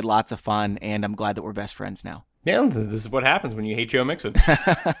on. We had lots of fun, and I'm glad that we're best friends now. Yeah, this is what happens when you hate Joe Mixon.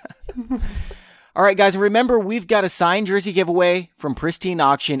 All right, guys, and remember, we've got a signed jersey giveaway from Pristine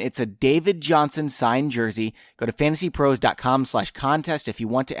Auction. It's a David Johnson signed jersey. Go to fantasypros.com/contest if you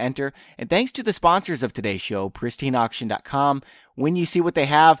want to enter. And thanks to the sponsors of today's show, pristineauction.com. When you see what they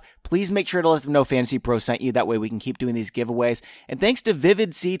have, please make sure to let them know Fantasy Pros sent you. That way we can keep doing these giveaways. And thanks to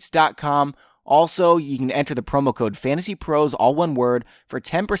vividseats.com. Also, you can enter the promo code FANTASYPROS, all one word, for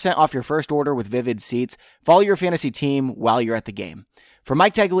 10% off your first order with Vivid Seats. Follow your fantasy team while you're at the game. For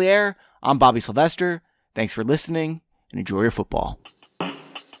Mike Tagliere, I'm Bobby Sylvester. Thanks for listening and enjoy your football.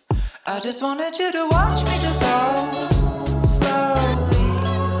 I just wanted you to watch me dissolve.